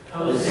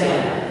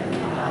 Hosanna in the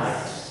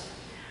highest.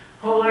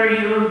 Holy are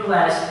you and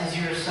blessed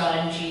is your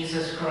Son,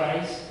 Jesus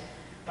Christ.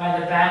 By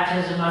the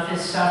baptism of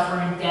his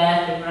suffering,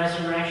 death, and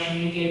resurrection,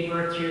 you gave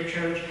birth to your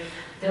church,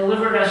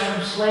 delivered us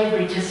from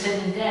slavery to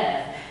sin and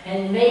death,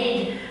 and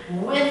made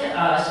with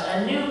us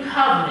a new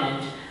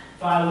covenant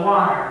by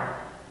water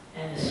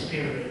and the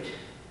Spirit.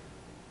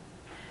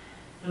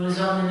 It was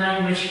on the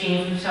night which he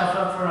gave himself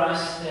up for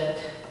us that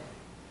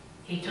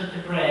he took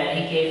the bread.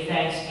 He gave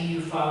thanks to you,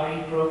 Father.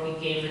 He broke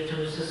and gave it to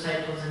his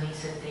disciples, and he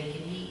said, "Take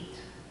and eat.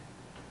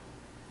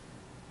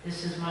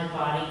 This is my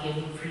body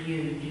given for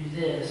you. Do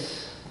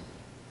this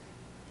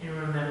in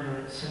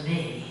remembrance of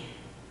me."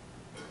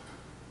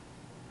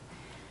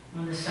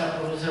 When the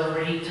supper was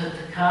over, he took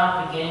the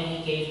cup. Again,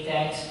 he gave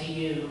thanks to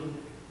you.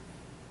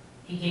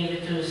 He gave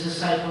it to his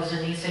disciples,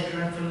 and he said,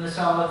 "Drink from this,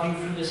 all of you,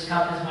 for this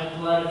cup is my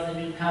blood of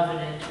the new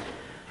covenant,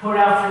 poured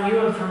out for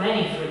you and for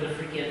many for the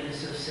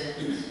forgiveness of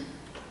sins.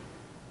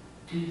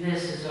 Do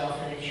this as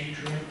often as you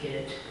drink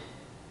it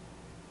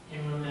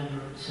in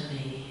remembrance of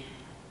me."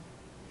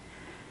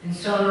 And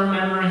so in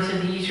remembrance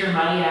of these, your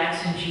mighty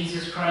acts in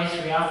Jesus Christ,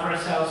 we offer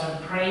ourselves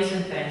in praise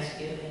and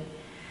thanksgiving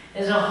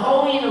as a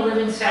holy and a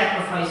living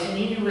sacrifice in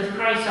union with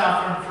Christ's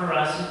offering for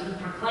us, as we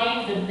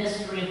proclaim the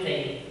mystery of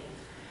faith.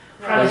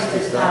 Christ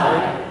has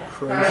died,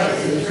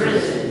 Christ is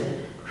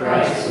risen,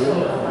 Christ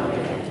will come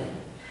again.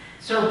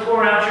 So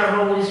pour out your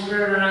Holy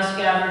Spirit on us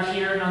gathered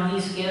here and on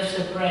these gifts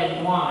of bread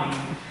and wine.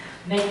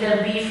 Make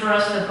them be for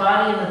us the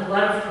body and the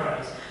blood of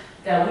Christ,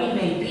 that we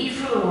may be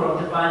for the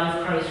world the body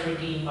of Christ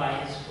redeemed by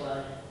his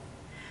blood.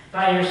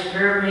 By your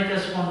Spirit make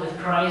us one with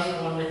Christ,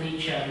 one with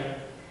each other,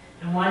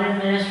 and one in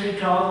ministry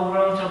to all the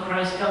world until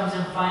Christ comes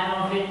in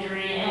final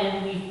victory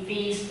and we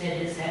feast at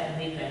his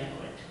heavenly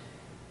banquet.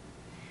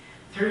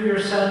 Through your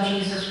Son,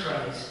 Jesus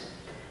Christ,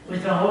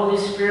 with the Holy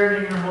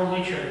Spirit in your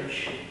holy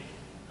church,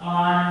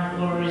 honor and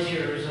glory is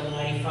yours,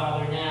 Almighty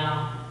Father,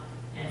 now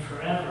and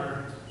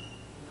forever.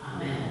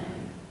 Amen.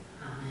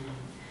 Amen.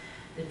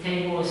 The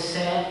table is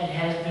set. It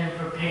has been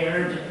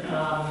prepared.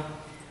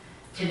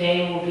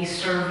 Today we'll be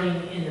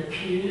serving in the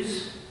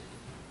pews.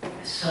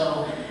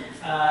 So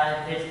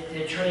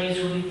the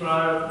trays will be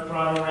brought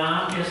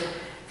around. Just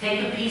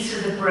take a piece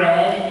of the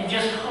bread and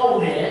just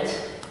hold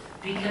it,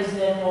 because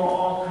then we'll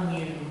all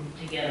commune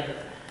together.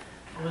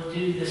 We'll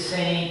do the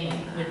same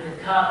with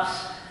the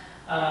cups.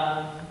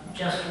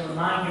 Just a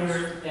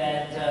reminder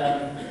that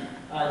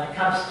the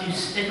cups do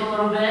stick a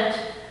little bit,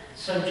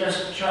 so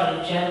just try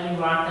to gently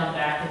rock them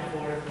back and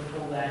forth and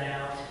pull that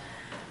out.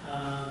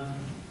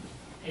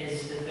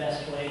 Is the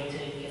best way to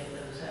get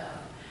those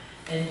out.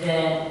 And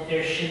then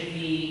there should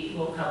be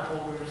little cup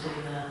holders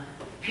in the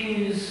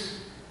pews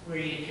where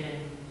you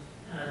can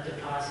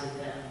deposit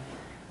them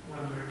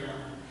when we're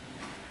done.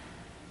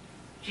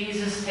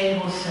 Jesus'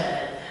 table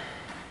said,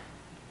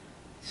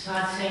 it's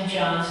not St.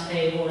 John's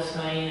table, it's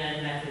not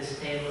United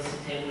Methodist table, it's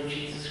the table of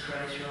Jesus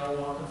Christ. You're all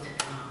welcome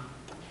to come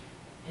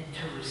and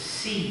to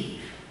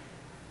receive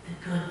the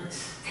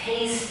goodness.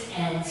 Taste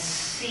and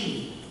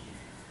see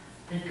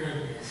the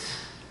goodness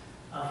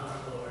of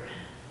our Lord.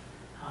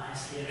 I'll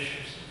ask the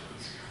ushers to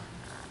please come.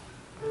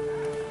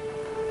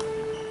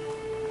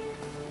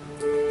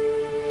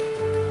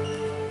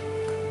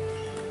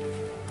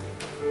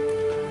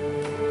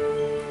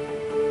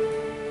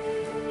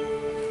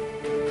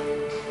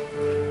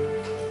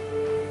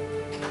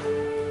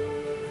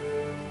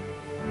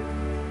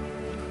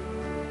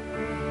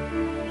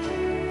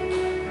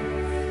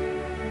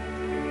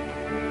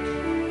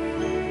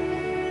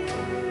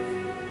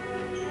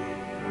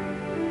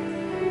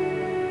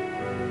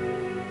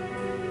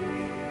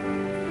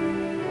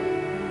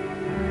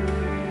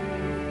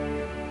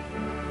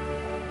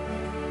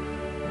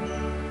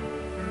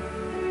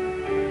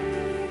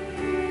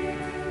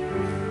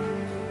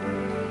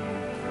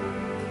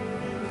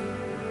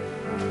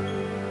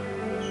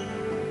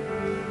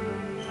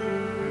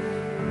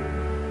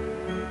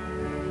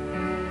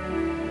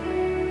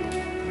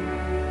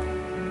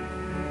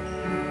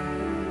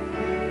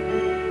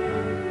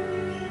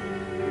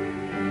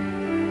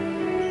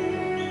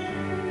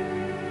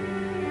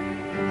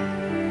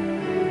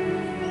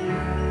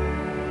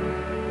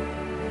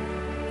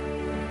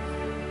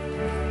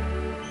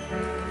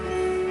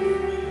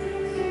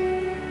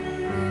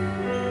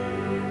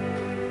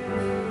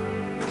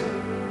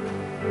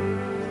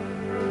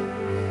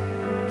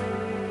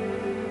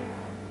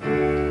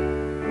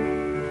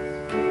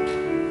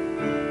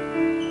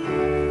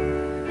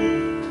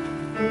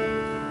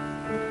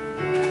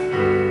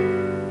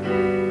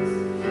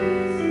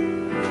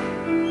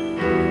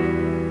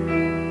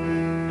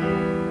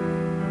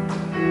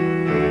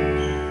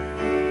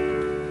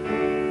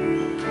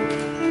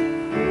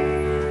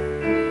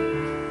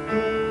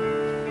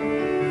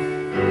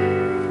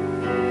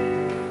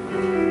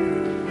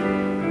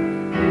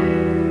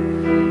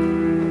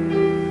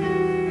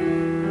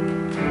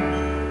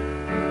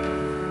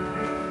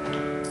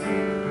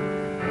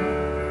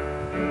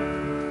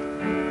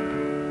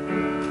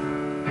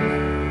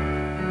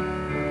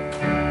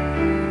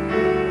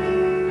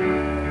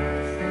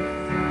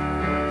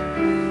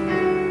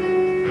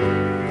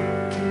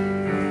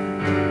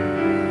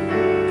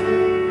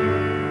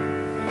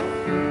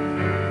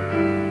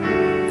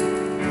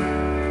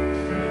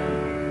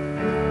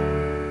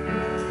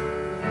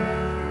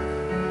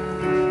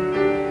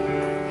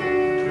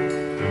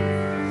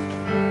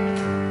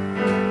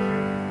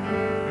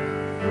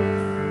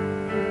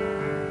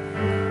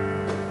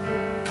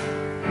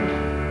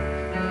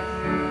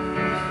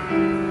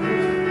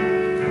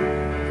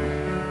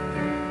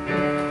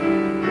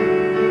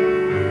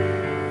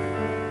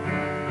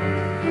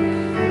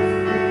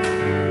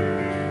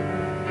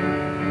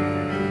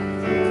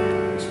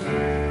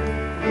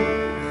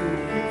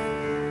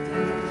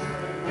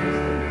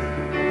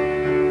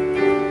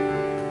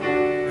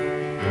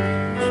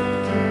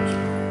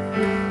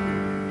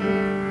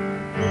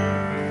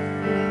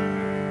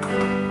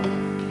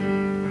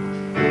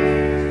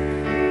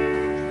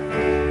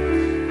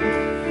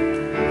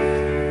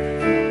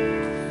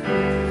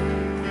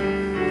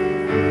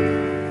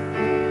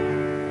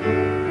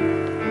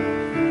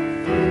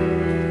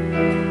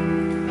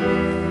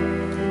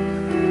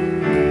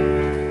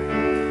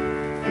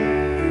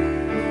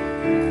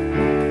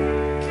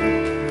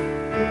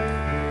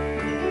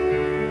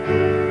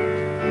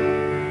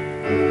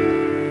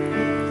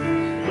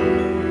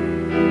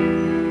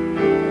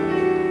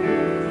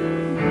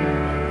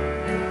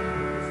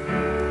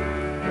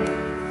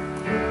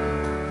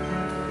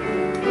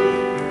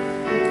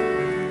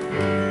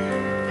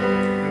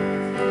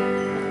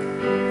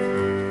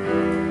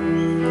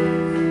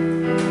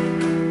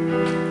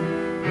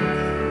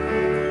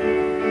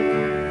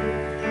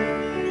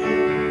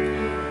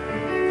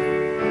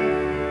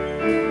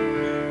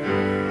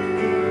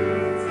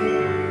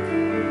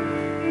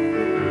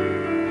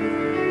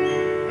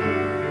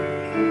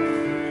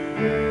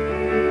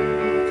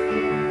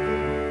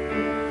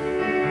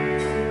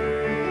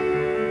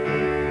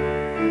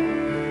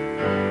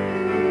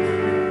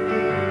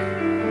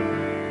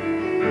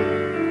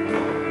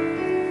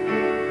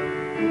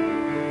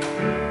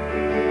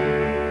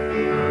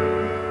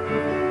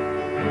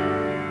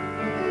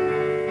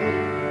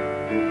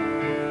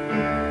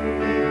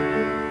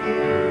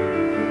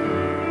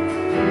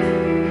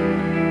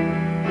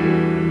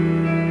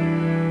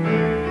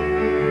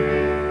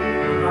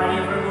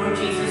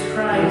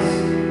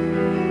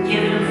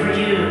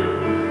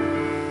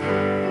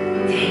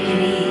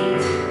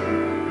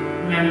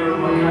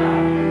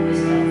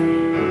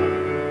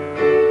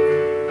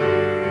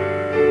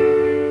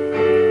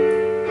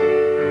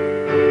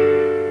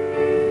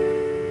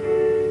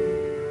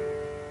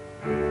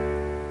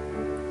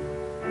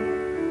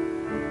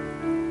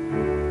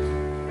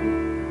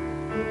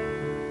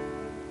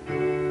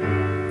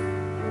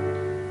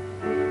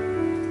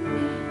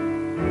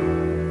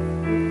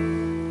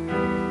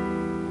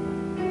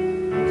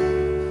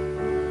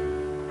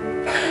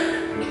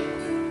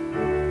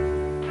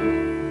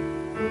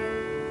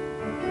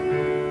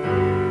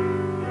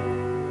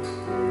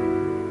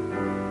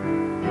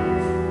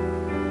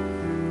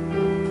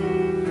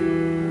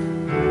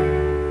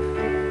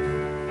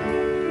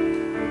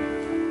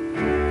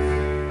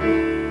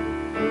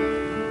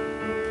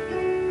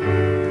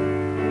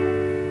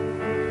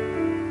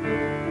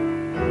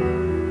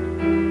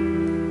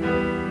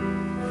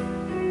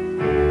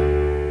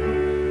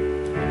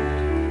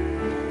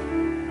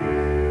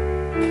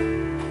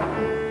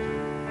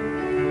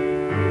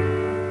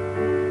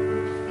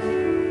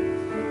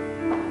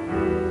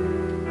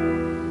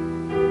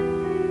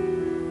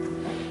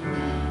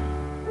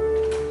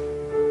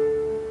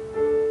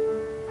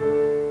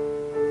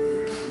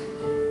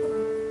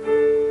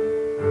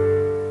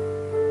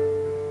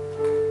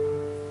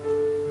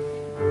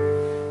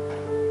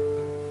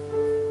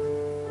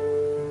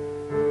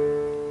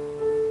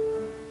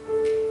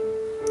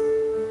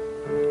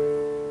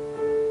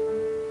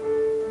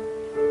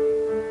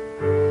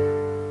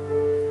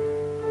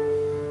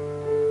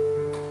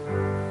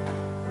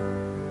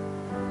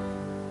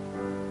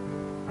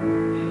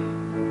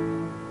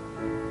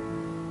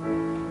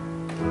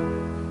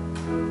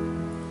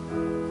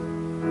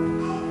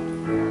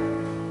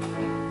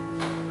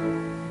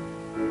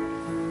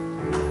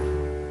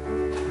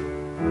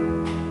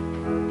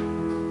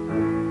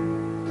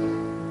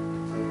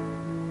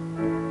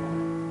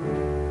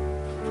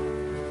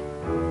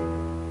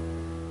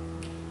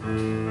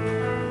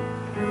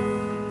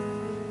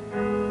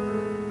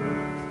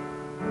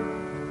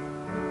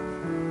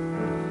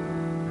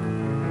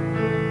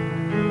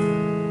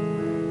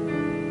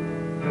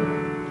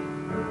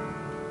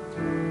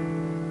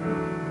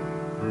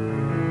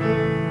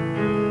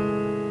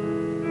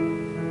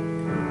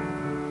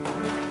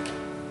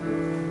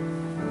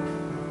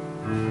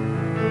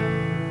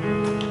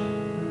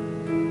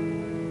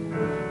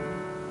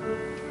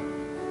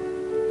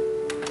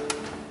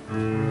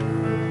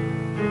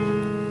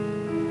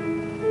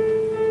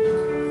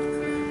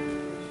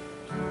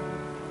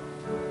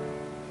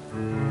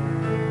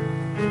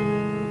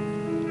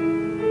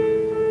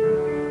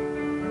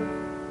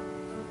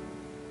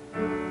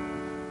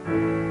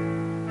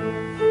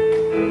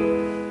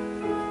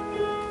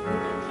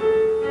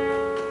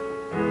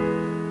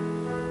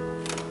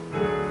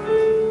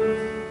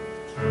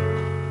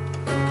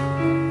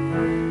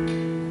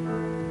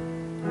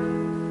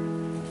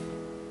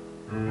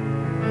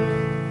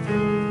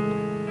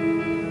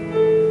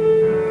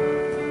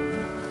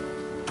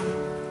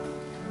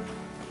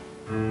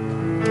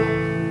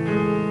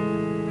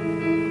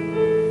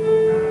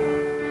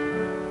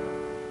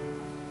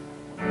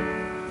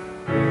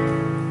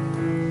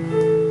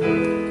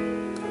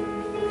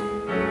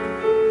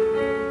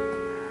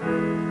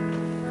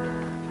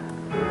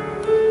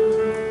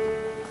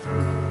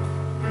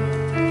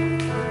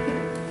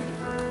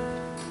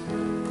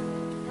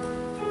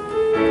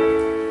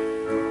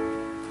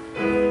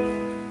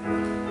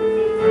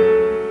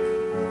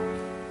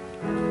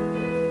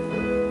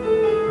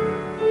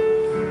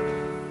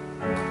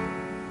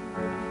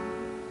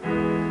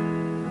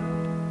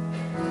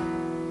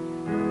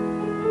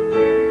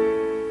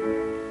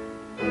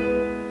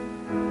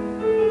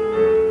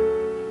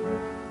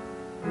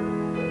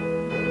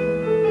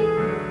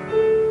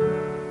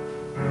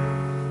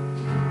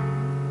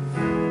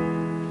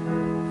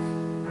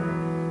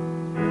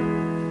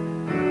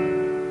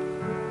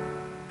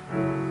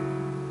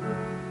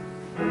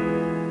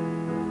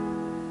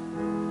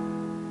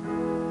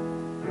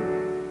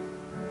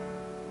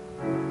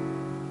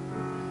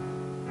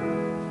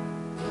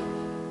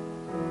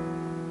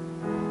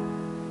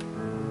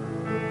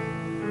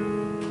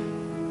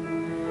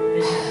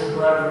 This is the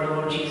blood of our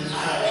Lord Jesus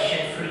Christ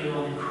shed for you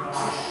on the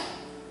cross.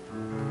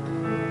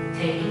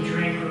 Take and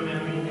drink,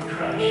 remembering that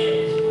Christ shed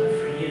his blood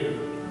for you,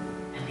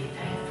 and be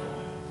thankful.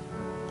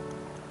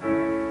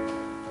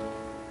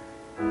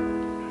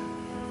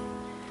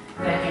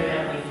 Thank you,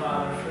 Heavenly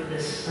Father, for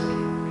this,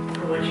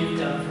 for what you've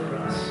done for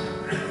us.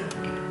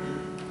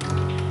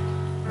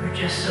 We're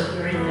just so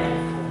very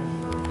thankful.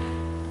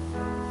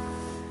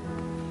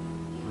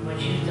 What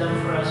you've done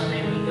for us,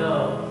 may we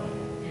go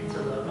and to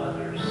love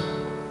others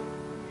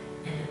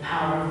in the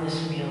power of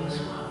this meal as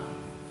well.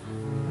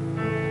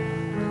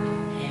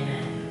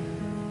 Amen.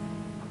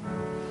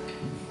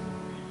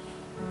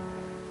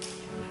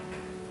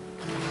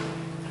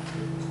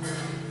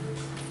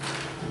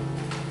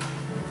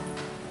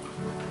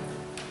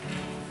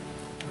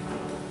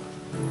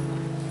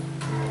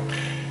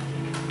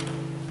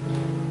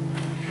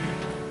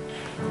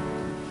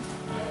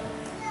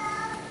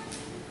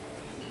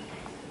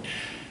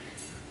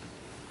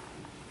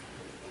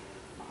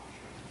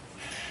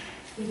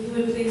 If you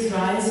would please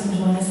rise and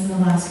join us in the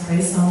last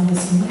praise song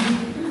this morning.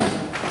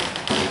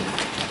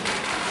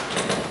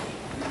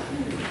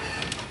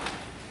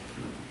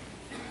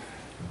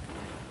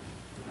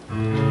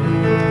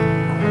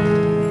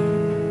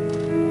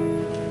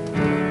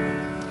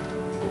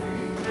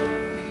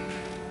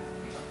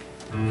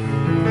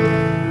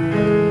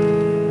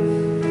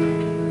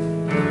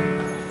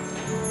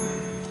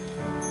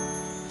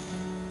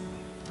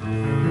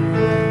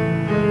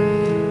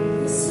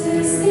 This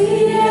is the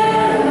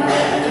air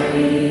I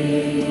breathe.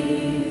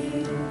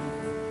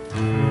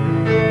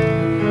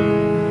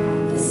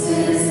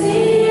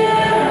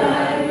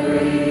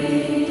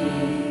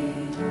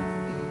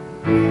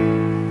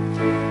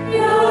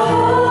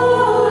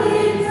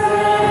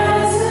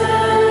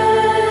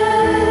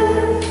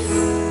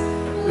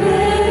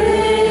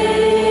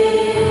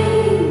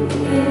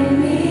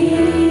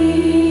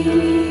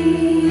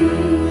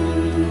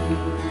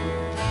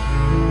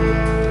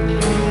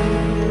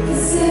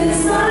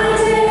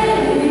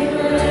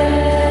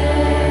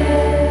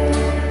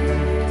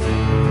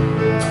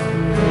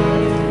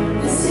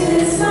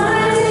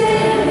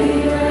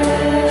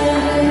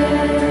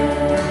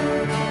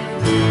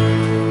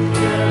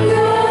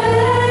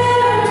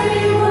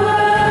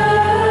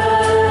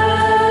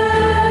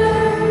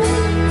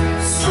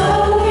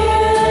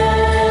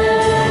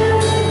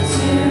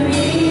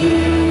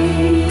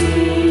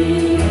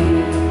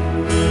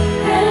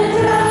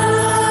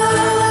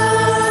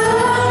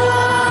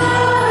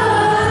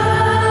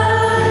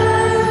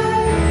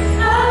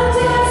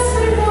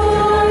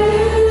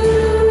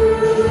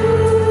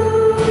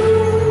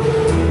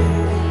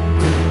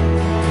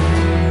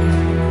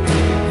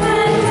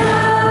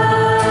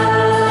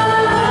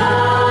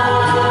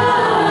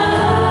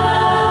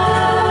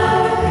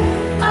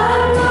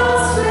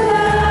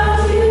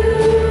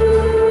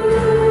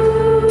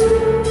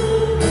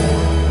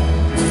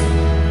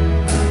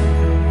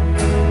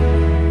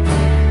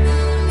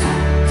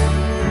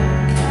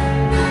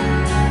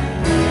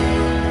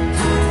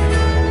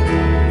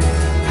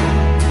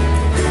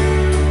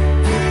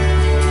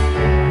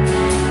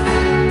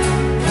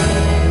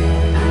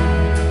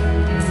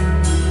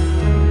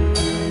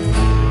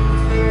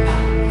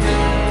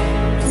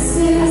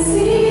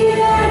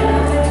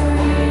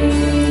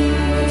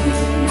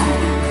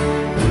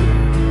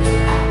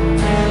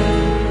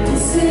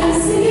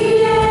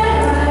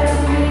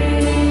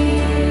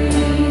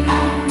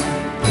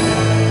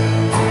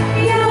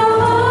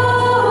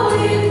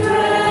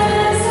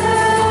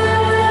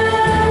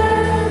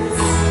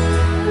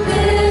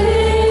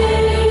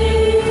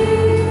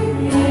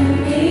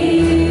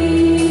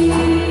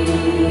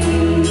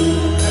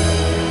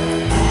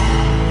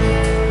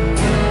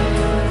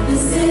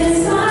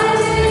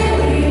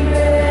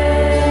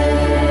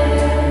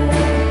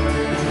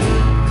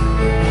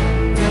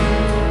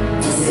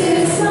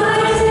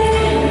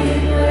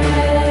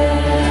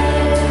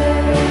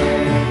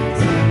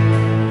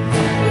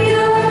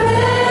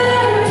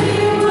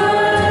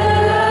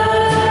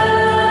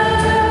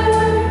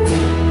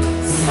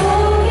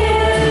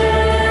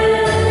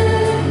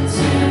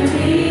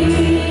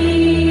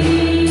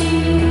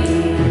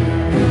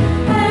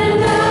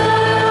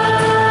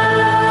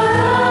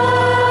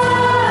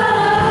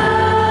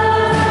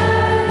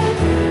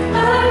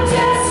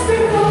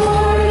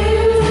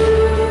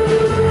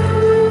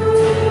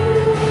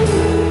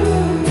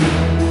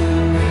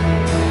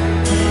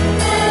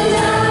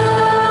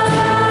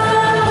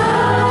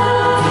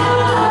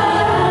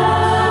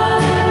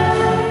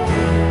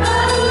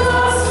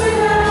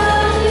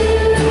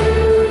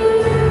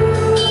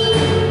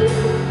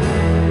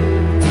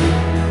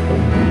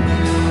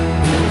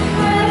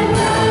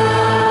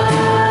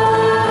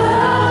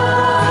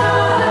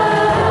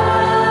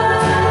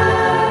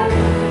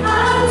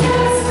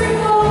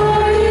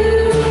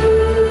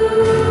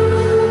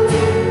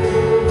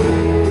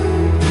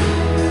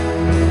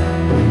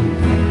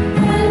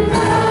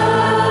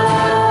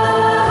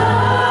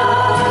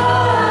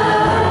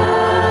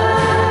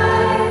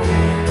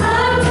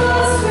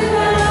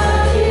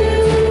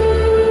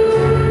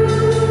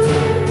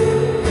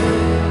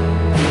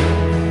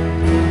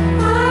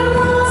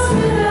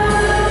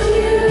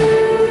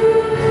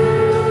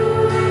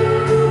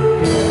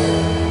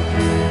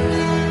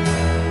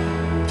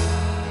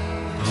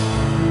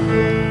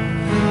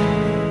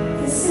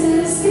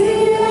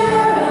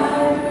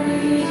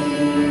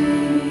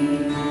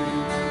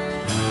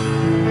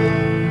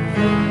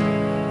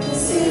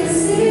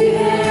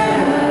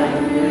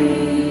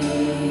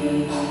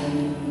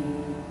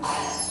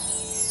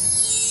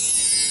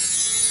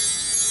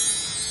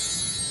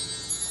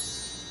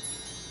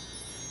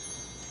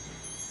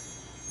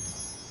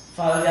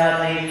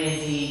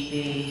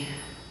 be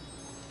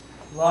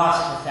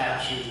lost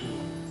without you.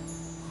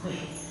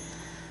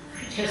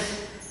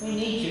 We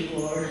need you,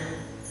 Lord.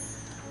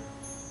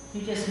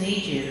 We just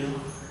need you.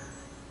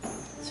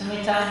 So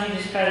many times we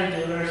just try to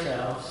do it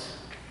ourselves.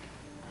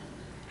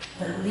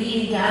 But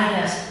lead and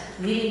guide us.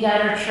 Lead and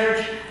guide our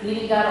church. Lead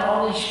and guide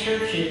all these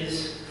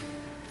churches.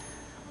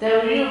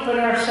 That we don't put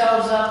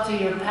ourselves up to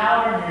your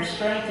power and your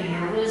strength and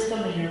your wisdom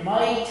and your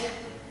might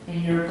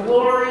and your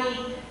glory.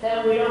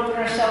 That we open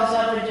ourselves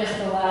up and just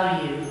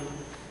allow you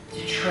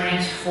to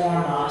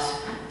transform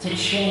us, to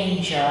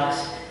change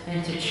us,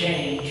 and to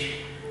change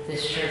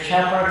this church.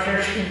 Help our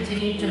church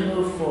continue to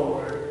move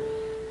forward.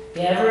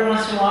 Yeah, every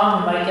once in a while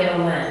we might get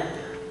a limp.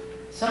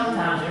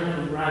 Sometimes we're going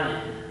to be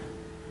running.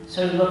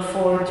 So we look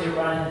forward to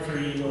running for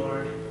you,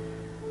 Lord.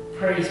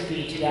 Praise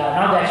be to God.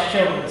 And all God's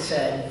children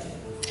said,